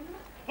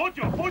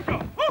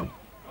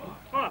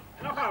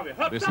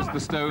 This is the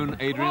stone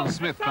Adrian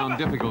Smith found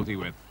difficulty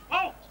with.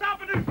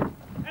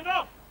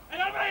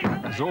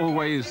 As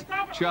always,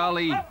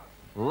 Charlie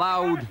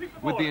loud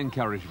with the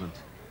encouragement.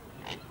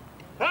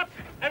 Hup,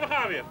 en we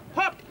gaan weer.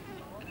 Hup!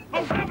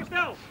 Oh, stappen,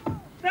 snel!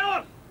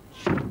 Sneller!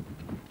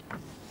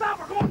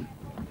 Stappen, kom op!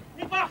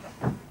 Niet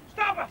wachten!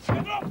 Stappen!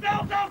 Kom erop,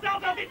 snel,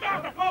 niet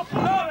wachten! Kom op!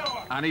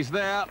 And he's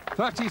there,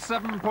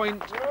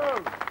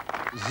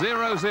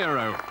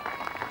 37.00.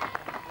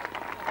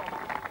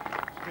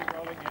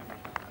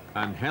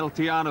 And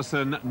Heltji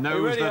Arnesson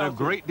knows that a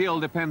great deal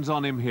depends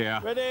on him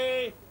here.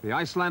 Ready? The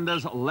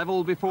Icelanders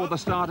leveled before the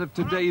start of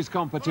today's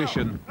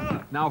competition.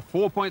 Now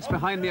 4 points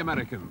behind the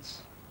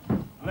Americans.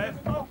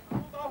 Left.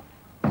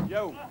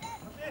 Yo.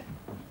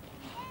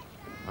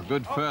 A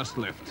good first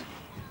lift.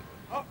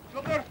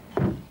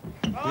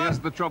 Here's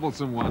the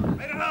troublesome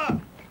one.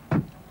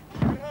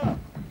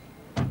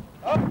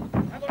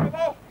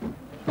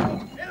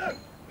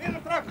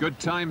 Good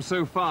time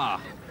so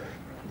far.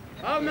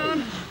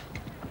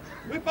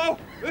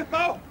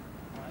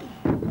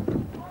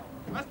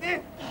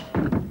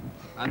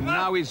 And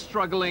now he's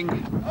struggling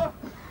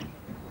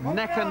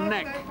neck and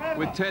neck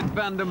with Ted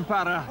van den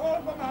Parre.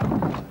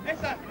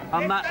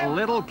 And that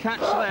little catch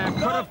there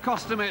could have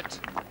cost him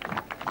it.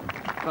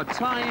 The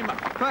time,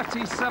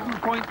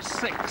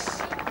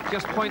 37.6.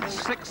 Just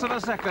 0.6 of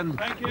a second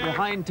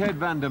behind Ted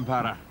van den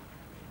Parre.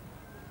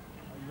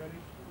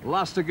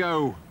 Last to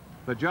go,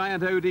 the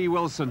giant O.D.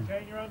 Wilson.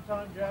 Your own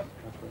time, Geoff.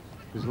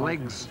 His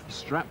legs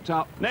strapped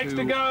up Next to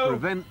to go.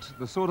 prevent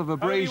the sort of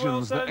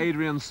abrasions that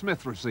Adrian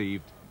Smith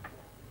received.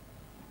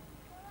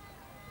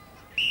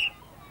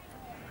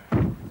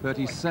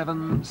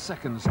 37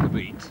 seconds to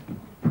beat.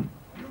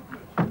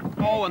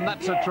 Oh, and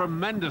that's a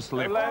tremendous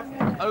lift.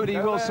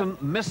 O.D. Wilson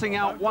missing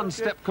out one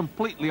step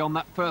completely on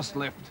that first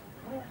lift.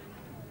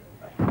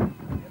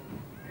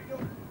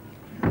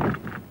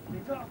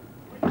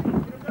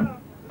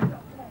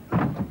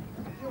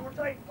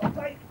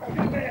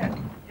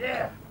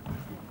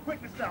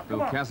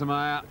 Bill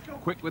Kazmaier,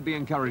 quick with the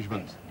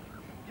encouragement.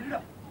 Get it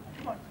up.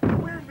 Come on.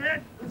 Weird,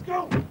 man. Let's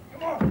go.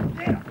 Come on.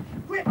 Yeah.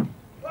 Quick.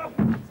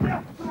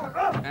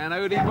 And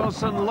O.D.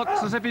 Wilson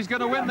looks as if he's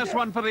going to win this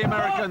one for the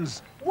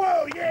Americans.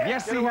 Whoa, yeah.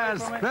 Yes, he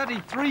has.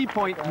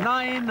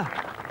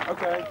 33.9.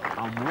 Okay.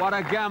 And what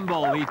a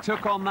gamble he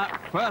took on that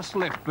first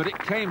lift, but it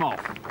came off.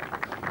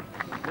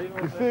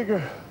 You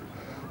figure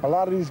a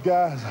lot of these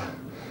guys are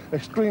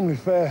extremely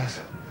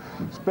fast,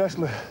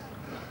 especially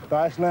the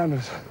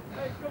Icelanders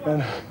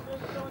and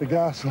the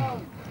guys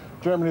from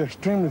Germany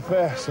extremely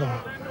fast,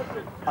 so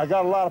I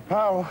got a lot of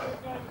power.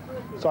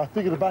 So I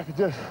figured if I could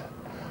just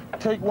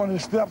take one of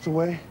his steps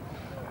away,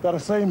 that'll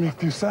save me a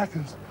few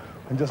seconds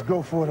and just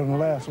go for it on the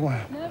last one.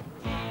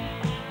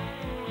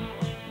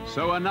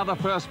 So another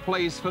first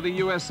place for the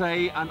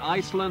USA, and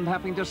Iceland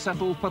having to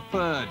settle for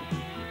third.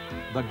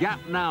 The gap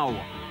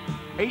now,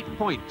 8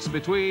 points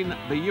between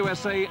the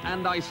USA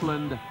and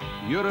Iceland.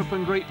 Europe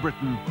and Great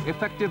Britain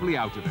effectively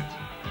out of it.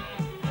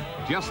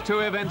 Just 2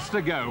 events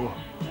to go.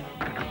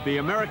 The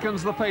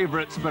Americans the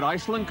favourites, but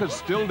Iceland could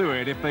still do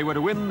it if they were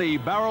to win the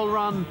barrel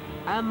run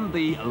and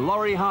the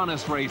lorry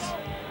harness race.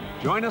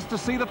 Join us to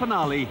see the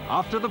finale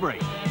after the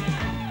break.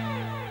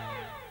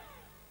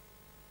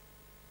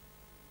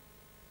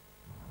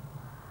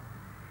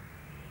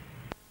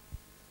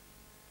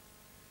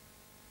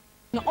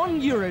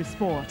 On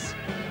Eurosport.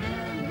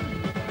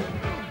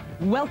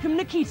 Welcome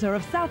Nikita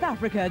of South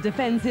Africa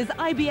defends his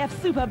IBF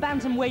Super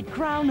Bantamweight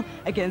crown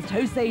against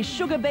Jose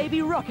Sugar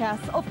Baby Rojas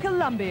of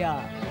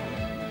Colombia.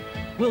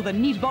 Will the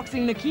neat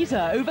boxing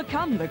Nikita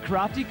overcome the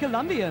crafty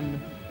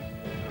Colombian?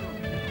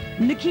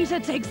 Nikita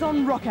takes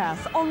on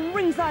Rojas on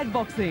Ringside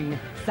Boxing,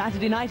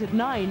 Saturday night at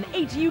 9,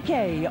 8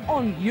 UK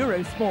on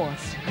Eurosport.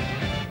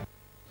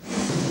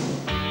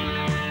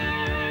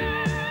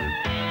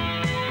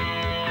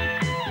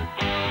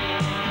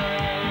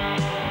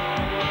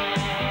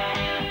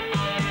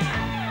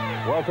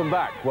 Welcome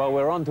back. Well,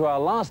 we're on to our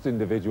last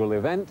individual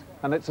event,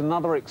 and it's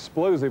another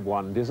explosive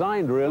one,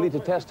 designed really to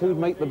test who'd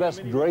make the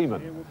best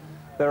drayman.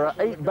 There are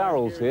 8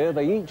 barrels here.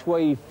 They each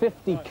weigh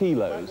 50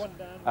 kilos,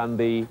 and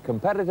the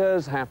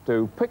competitors have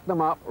to pick them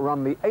up,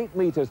 run the 8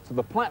 meters to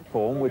the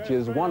platform, which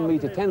is 1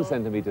 meter 10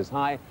 centimeters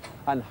high,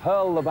 and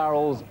hurl the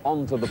barrels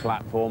onto the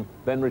platform,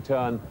 then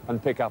return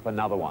and pick up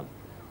another one.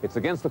 It's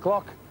against the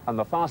clock, and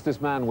the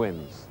fastest man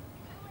wins.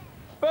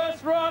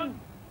 First run,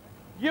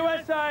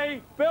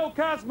 USA, Bill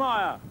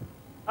Kazmaier.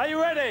 Are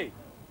you ready?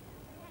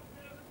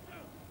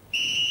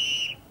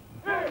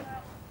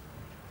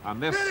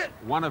 And this,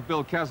 one of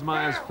Bill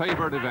Kazmaier's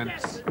favourite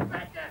events.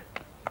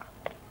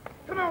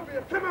 Come on,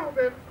 Bill. Come on,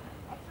 baby.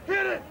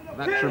 Hit it.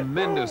 That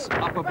tremendous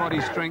upper body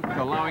strength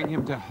allowing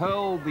him to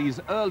hurl these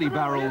early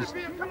barrels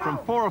from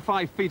 4 or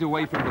 5 feet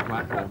away from the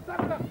platform.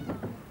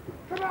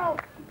 Come on.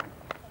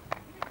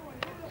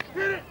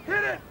 Hit it.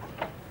 Hit it.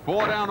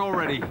 4 down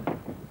already.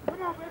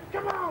 Come on, baby.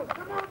 Come on.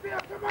 Come on, Bill.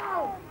 Come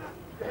on.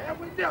 There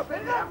we go,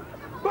 baby.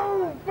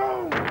 Boom,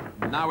 boom.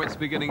 Now it's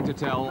beginning to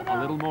tell. A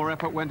little more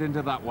effort went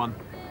into that one.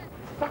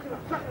 Suck it up,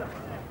 suck it up.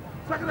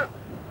 Suck it up.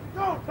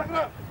 Go, suck it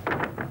up.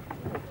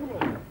 Come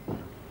on.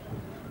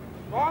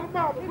 All the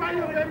marbles right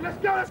here, baby.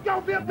 Let's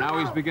go, Bill. Now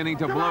he's beginning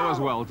to blow as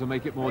well to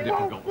make it more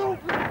difficult.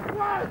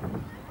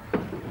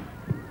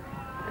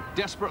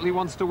 Desperately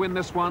wants to win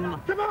this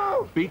one. Come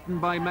on. Beaten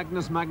by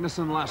Magnús Ver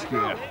Magnússon last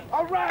year.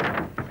 All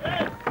right.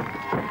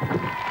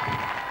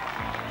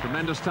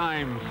 Tremendous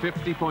time,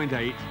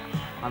 50.8.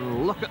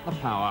 And look at the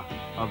power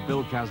of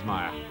Bill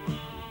Kazmaier.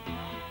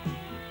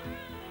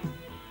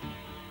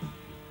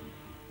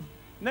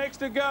 Next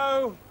to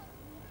go,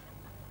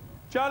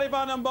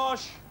 Tjalling and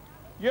Bosch,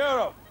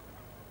 Europe.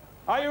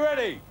 Are you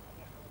ready?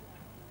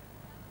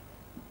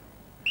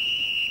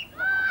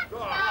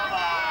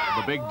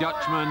 The big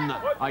Dutchman,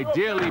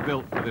 ideally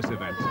built for this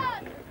event.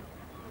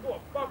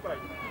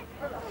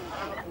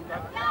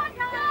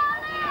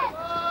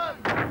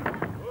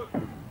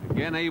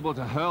 Again able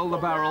to hurl the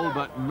barrel,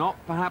 but not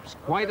perhaps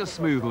quite as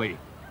smoothly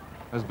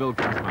as Bill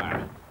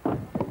Kazmaier.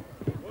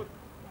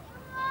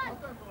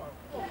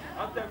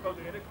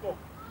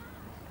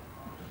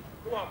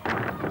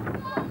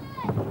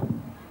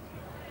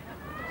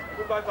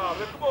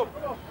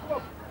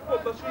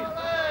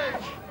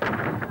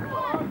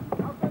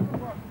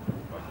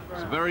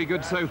 It's very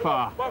good so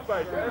far.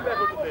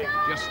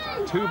 Just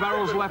 2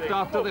 barrels left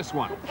after this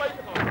one.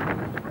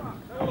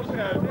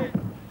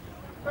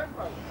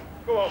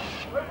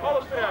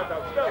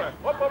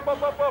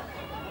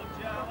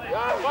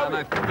 And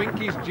I think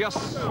he's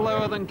just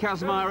slower than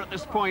Kazmaier at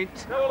this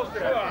point.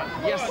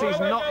 Yes, he's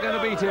not going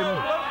to beat him.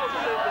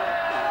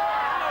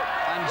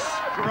 And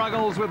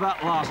struggles with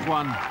that last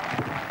one.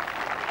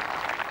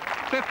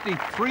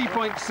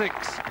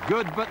 53.6.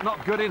 Good, but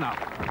not good enough.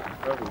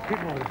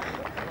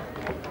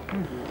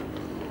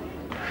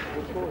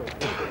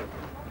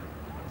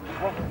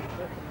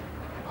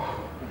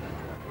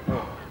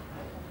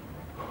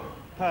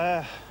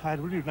 I had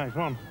a really nice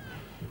run.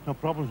 No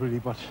problems really,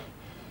 but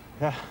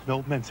yeah, the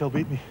old men still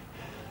beat me.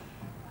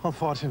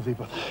 Unfortunately,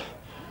 but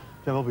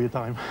there will be a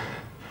time.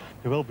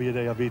 There will be a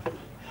day I beat them.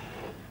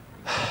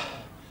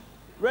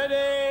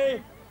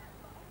 Ready?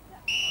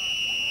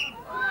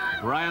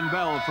 Brian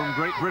Bell from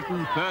Great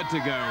Britain, third to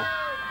go.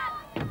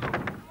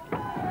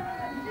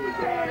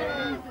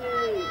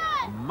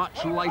 A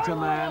much lighter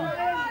man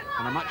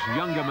and a much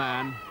younger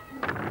man.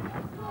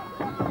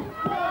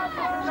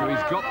 So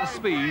he's got the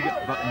speed,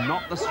 but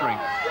not the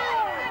strength.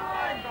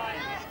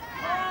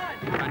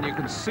 And you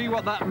can see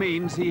what that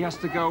means. He has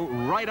to go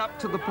right up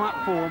to the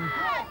platform.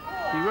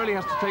 He really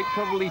has to take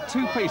probably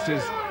 2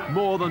 paces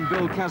more than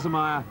Bill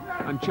Kazmaier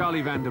and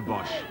Charlie van der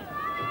Bosch.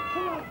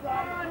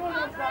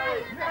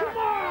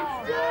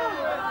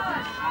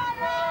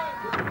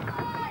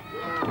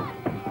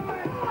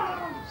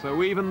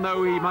 So even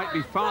though he might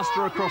be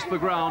faster across the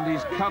ground,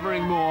 he's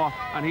covering more,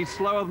 and he's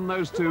slower than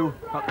those two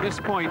at this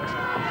point.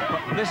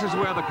 But this is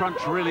where the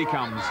crunch really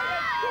comes.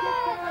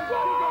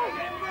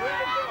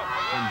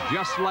 And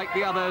just like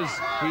the others,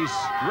 he's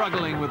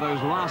struggling with those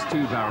last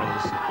two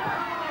barrels.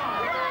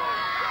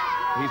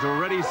 He's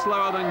already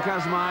slower than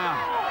Kazmaier,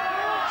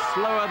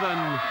 slower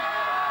than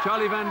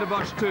Charlie van der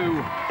Bosch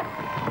too.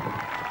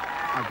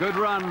 A good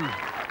run,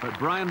 but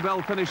Brian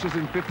Bell finishes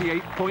in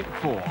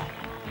 58.4.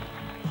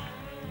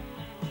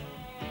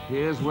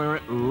 Here's where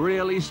it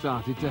really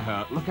started to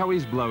hurt. Look how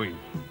he's blowing.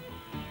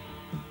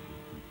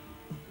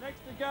 Next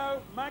to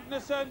go,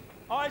 Magnússon,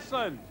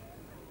 Iceland.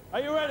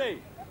 Are you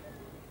ready?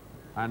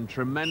 And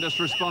tremendous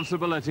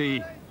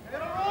responsibility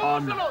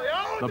on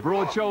the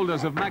broad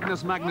shoulders of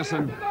Magnús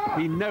Magnússon.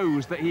 He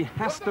knows that he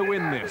has to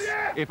win this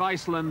if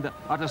Iceland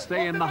are to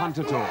stay in the hunt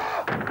at all.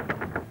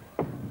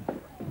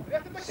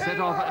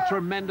 Set off at a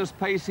tremendous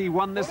pace. He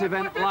won this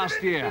event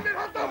last year.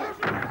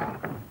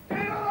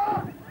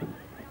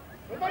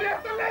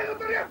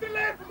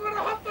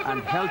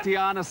 And Heltji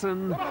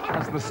Arnesson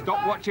has the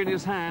stopwatch in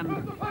his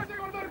hand.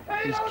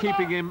 He's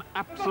keeping him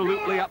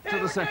absolutely up to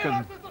the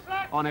second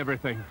on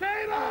everything.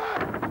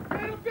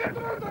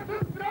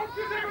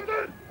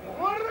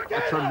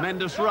 A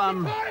tremendous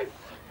run.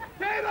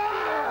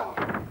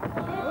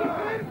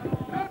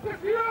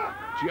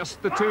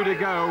 Just the two to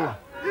go.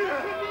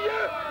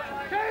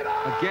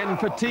 Again,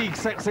 fatigue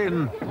sets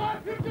in.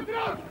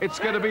 It's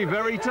going to be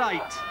very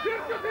tight.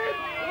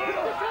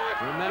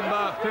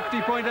 Remember,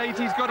 50.8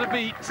 he's got to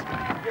beat,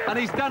 and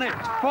he's done it,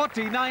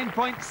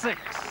 49.6.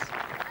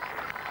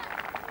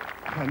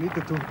 I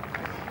needed to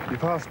be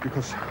fast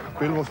because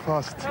Bill was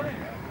fast.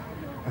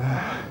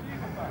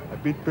 I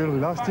beat Bill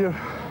last year,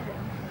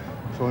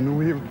 so I knew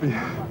he would be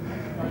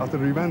after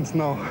the events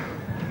now,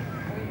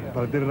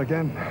 but I did it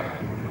again.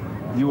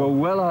 You were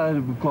well ahead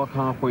of the clock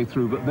halfway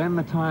through, but then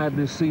the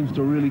tiredness seems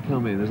to really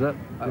come in. Is that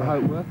how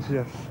it works?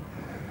 Yes.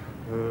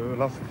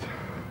 Last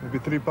maybe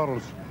 3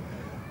 barrels.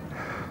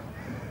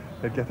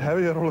 They get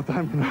heavier all the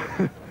time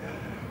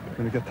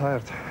when you get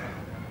tired.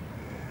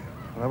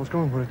 But I was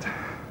going for it.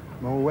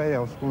 No way I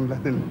was going to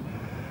let in.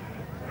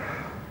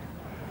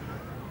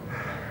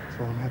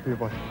 So I'm happy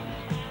about it.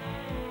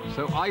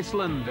 So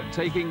Iceland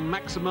taking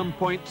maximum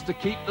points to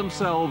keep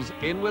themselves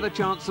in with a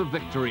chance of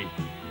victory.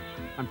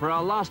 And for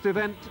our last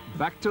event,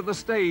 back to the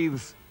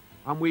staiths,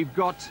 and we've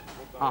got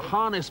a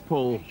harness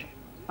pull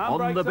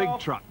on the big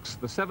trucks.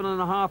 The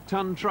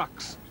 7.5-ton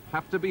trucks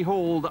have to be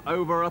hauled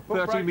over a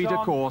 30-meter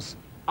course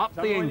up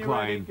the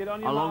incline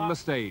along the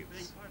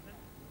staiths.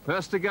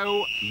 First to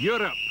go,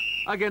 Europe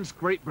against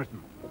Great Britain.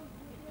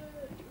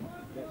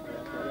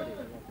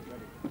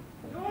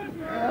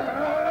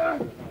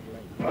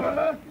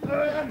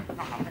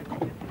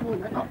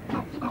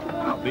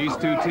 These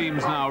two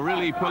teams now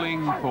really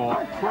pulling for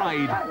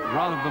pride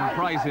rather than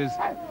prizes.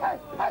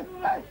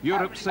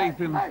 Europe safe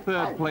in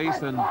 3rd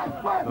place and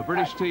the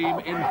British team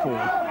in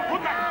 4th.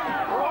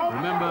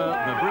 Remember,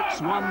 the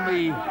Brits won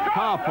the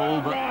car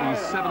pull, but these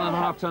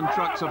 7.5-ton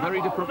trucks are a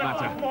very different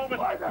matter.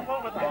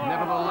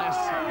 Nevertheless,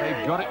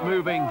 they've got it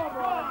moving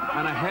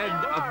and ahead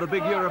of the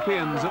big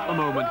Europeans at the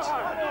moment.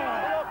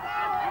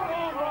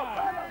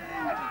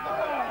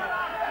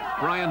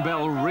 Brian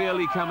Bell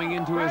really coming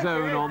into his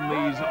own on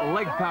these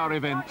leg power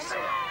events.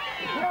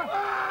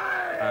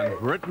 And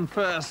Britain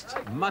first,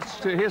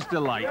 much to his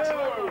delight.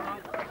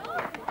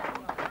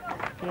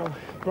 You know,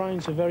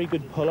 Brian's a very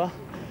good puller,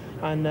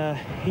 and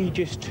he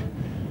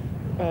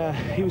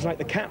was like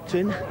the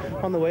captain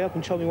on the way up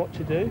and told me what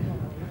to do.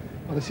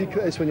 Well, the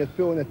secret is when you're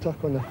pulling the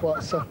tuck on the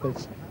flat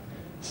surface,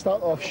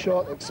 start off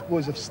short,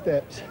 explosive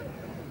steps,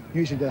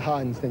 using the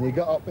hands, then you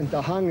get up into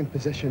a hanging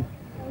position.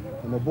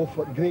 And we both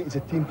looked great as a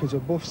team because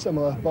we're both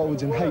similar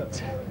builds and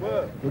height.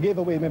 We gave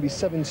away maybe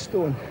 7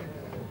 stone,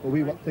 but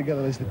we worked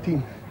together as the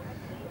team.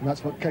 And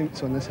that's what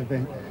counts on this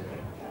event.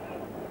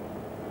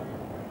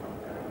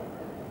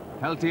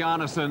 Heltji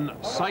Arnesson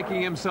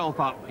psyching himself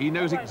up. He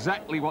knows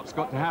exactly what's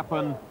got to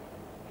happen.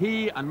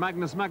 He and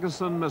Magnús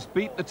Magnússon must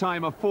beat the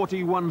time of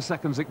 41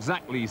 seconds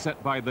exactly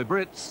set by the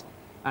Brits.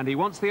 And he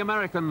wants the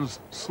Americans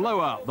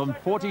slower than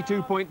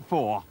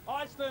 42.4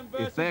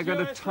 if they're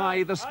going to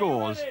tie the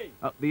scores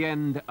at the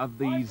end of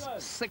these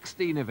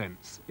 16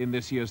 events in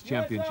this year's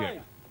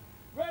championship.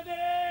 Ready?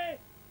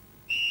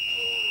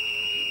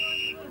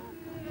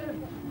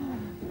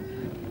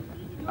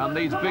 And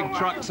these big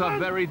trucks are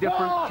very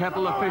different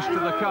kettle of fish to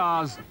the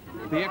cars.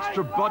 The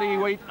extra body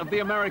weight of the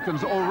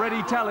Americans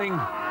already telling.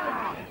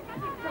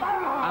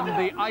 And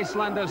the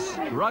Icelanders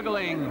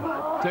struggling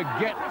to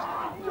get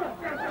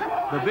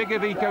the big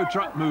Iveco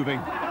truck moving.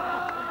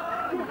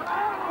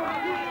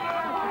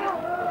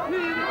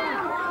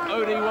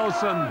 Odie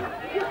Wilson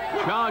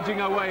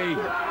charging away.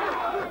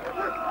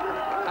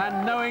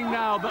 And knowing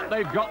now that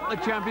they've got the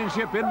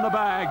championship in the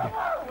bag.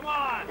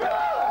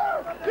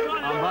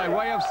 And by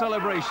way of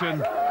celebration,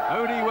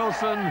 Odie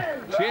Wilson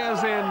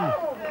cheers in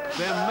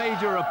their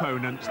major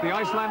opponents. The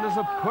Icelanders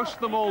have pushed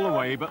them all the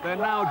way, but they're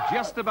now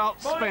just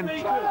about spent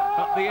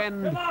at the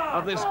end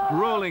of this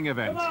grueling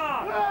event.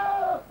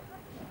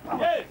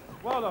 Yes.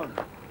 Well done.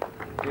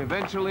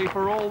 Eventually,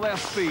 for all their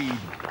speed,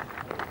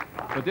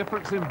 the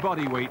difference in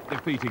body weight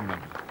defeating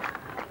them.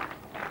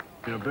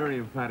 A very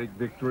emphatic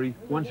victory.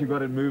 Once you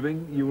got it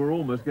moving, you were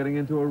almost getting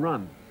into a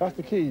run. That's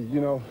the key, you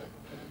know.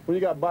 When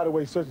you got body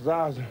weight such as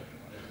ours,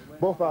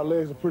 both our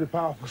legs are pretty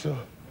powerful, so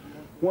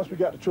once we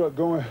got the truck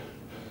going,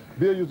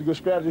 Bill used a good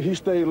strategy. He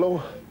stayed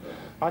low.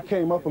 I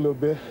came up a little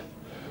bit,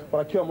 but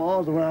I kept my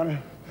arms around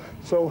him,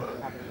 so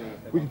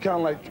we could kind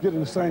of like get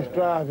in the same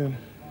stride, and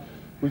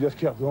we just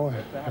kept going.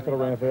 I could have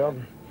ran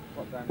forever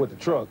with the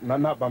truck,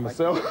 not by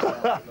myself.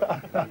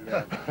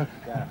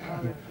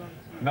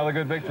 Another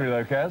good victory,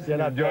 though, Kaz. Yeah,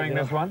 not enjoying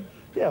bad, this one?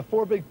 Yeah,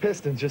 4 big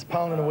pistons just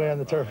pounding away on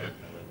the turf.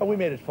 And we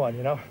made it fun,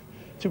 you know.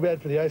 Too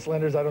bad for the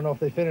Icelanders. I don't know if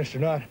they finished or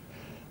not,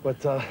 but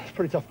it's a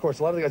pretty tough course.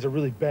 A lot of the guys are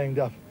really banged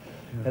up.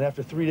 Yeah. And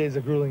after 3 days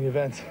of grueling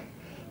events,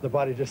 the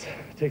body just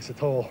takes a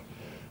toll.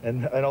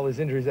 And all these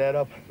injuries add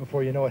up.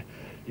 Before you know it,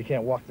 you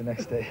can't walk the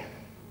next day.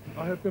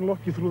 I have been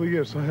lucky through the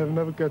years. I have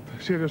never got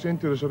serious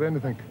injuries or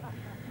anything.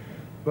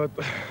 But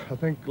I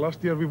think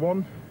last year we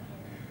won.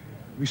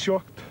 We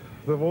shocked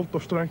the world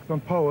of strength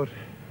and power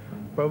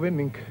by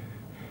winning,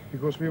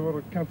 because we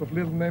were kind of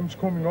little names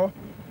coming up.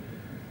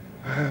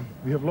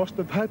 We have lost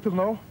the title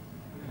now,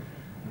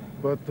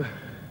 but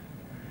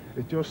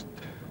it just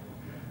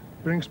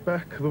brings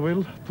back the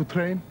will to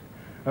train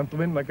and to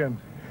win again.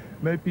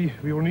 Maybe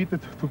we were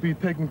needed to be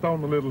taken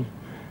down a little,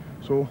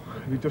 so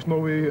we just know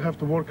we have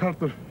to work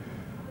harder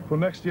for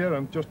next year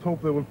and just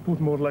hope they will put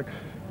more like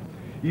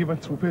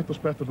events who fit us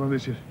better than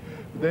this year.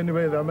 But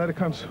anyway, the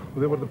Americans,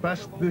 they were the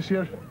best this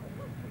year.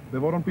 They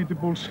were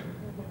unbeatable,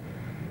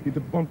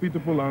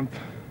 and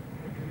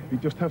we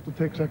just have to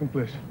take second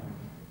place.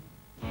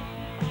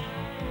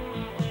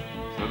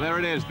 So there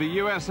it is, the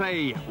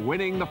USA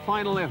winning the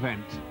final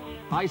event.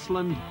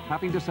 Iceland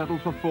having to settle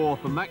for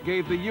 4th, and that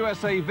gave the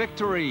USA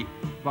victory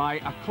by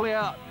a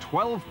clear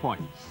 12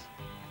 points.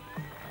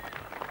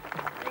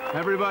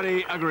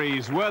 Everybody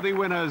agrees, worthy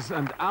winners,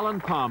 and Alan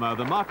Palmer,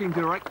 the marketing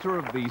director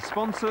of the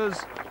sponsors,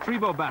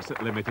 TREBOR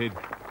Bassett Limited,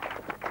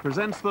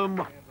 presents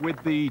them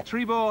with the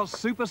TREBOR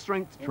Super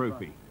Strength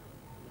Trophy.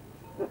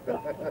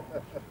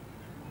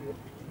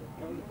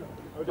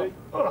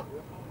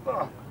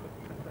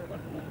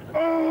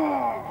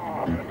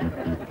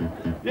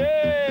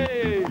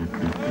 Yay!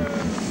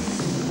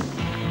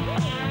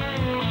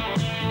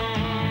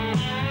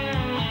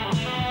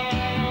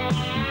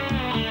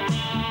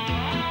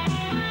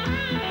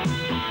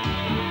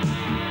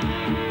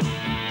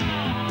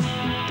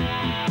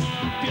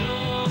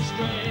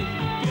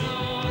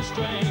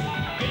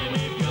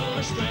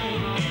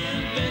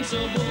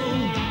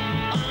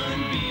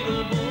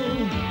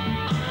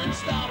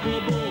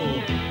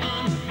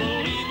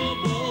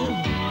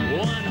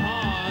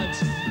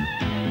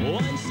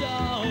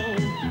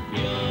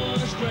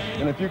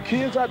 And if your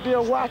kids out there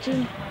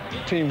watching,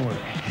 teamwork.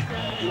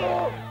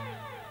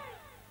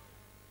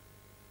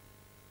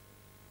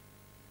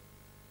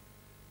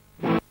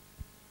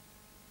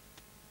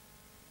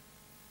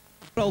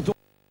 Well done.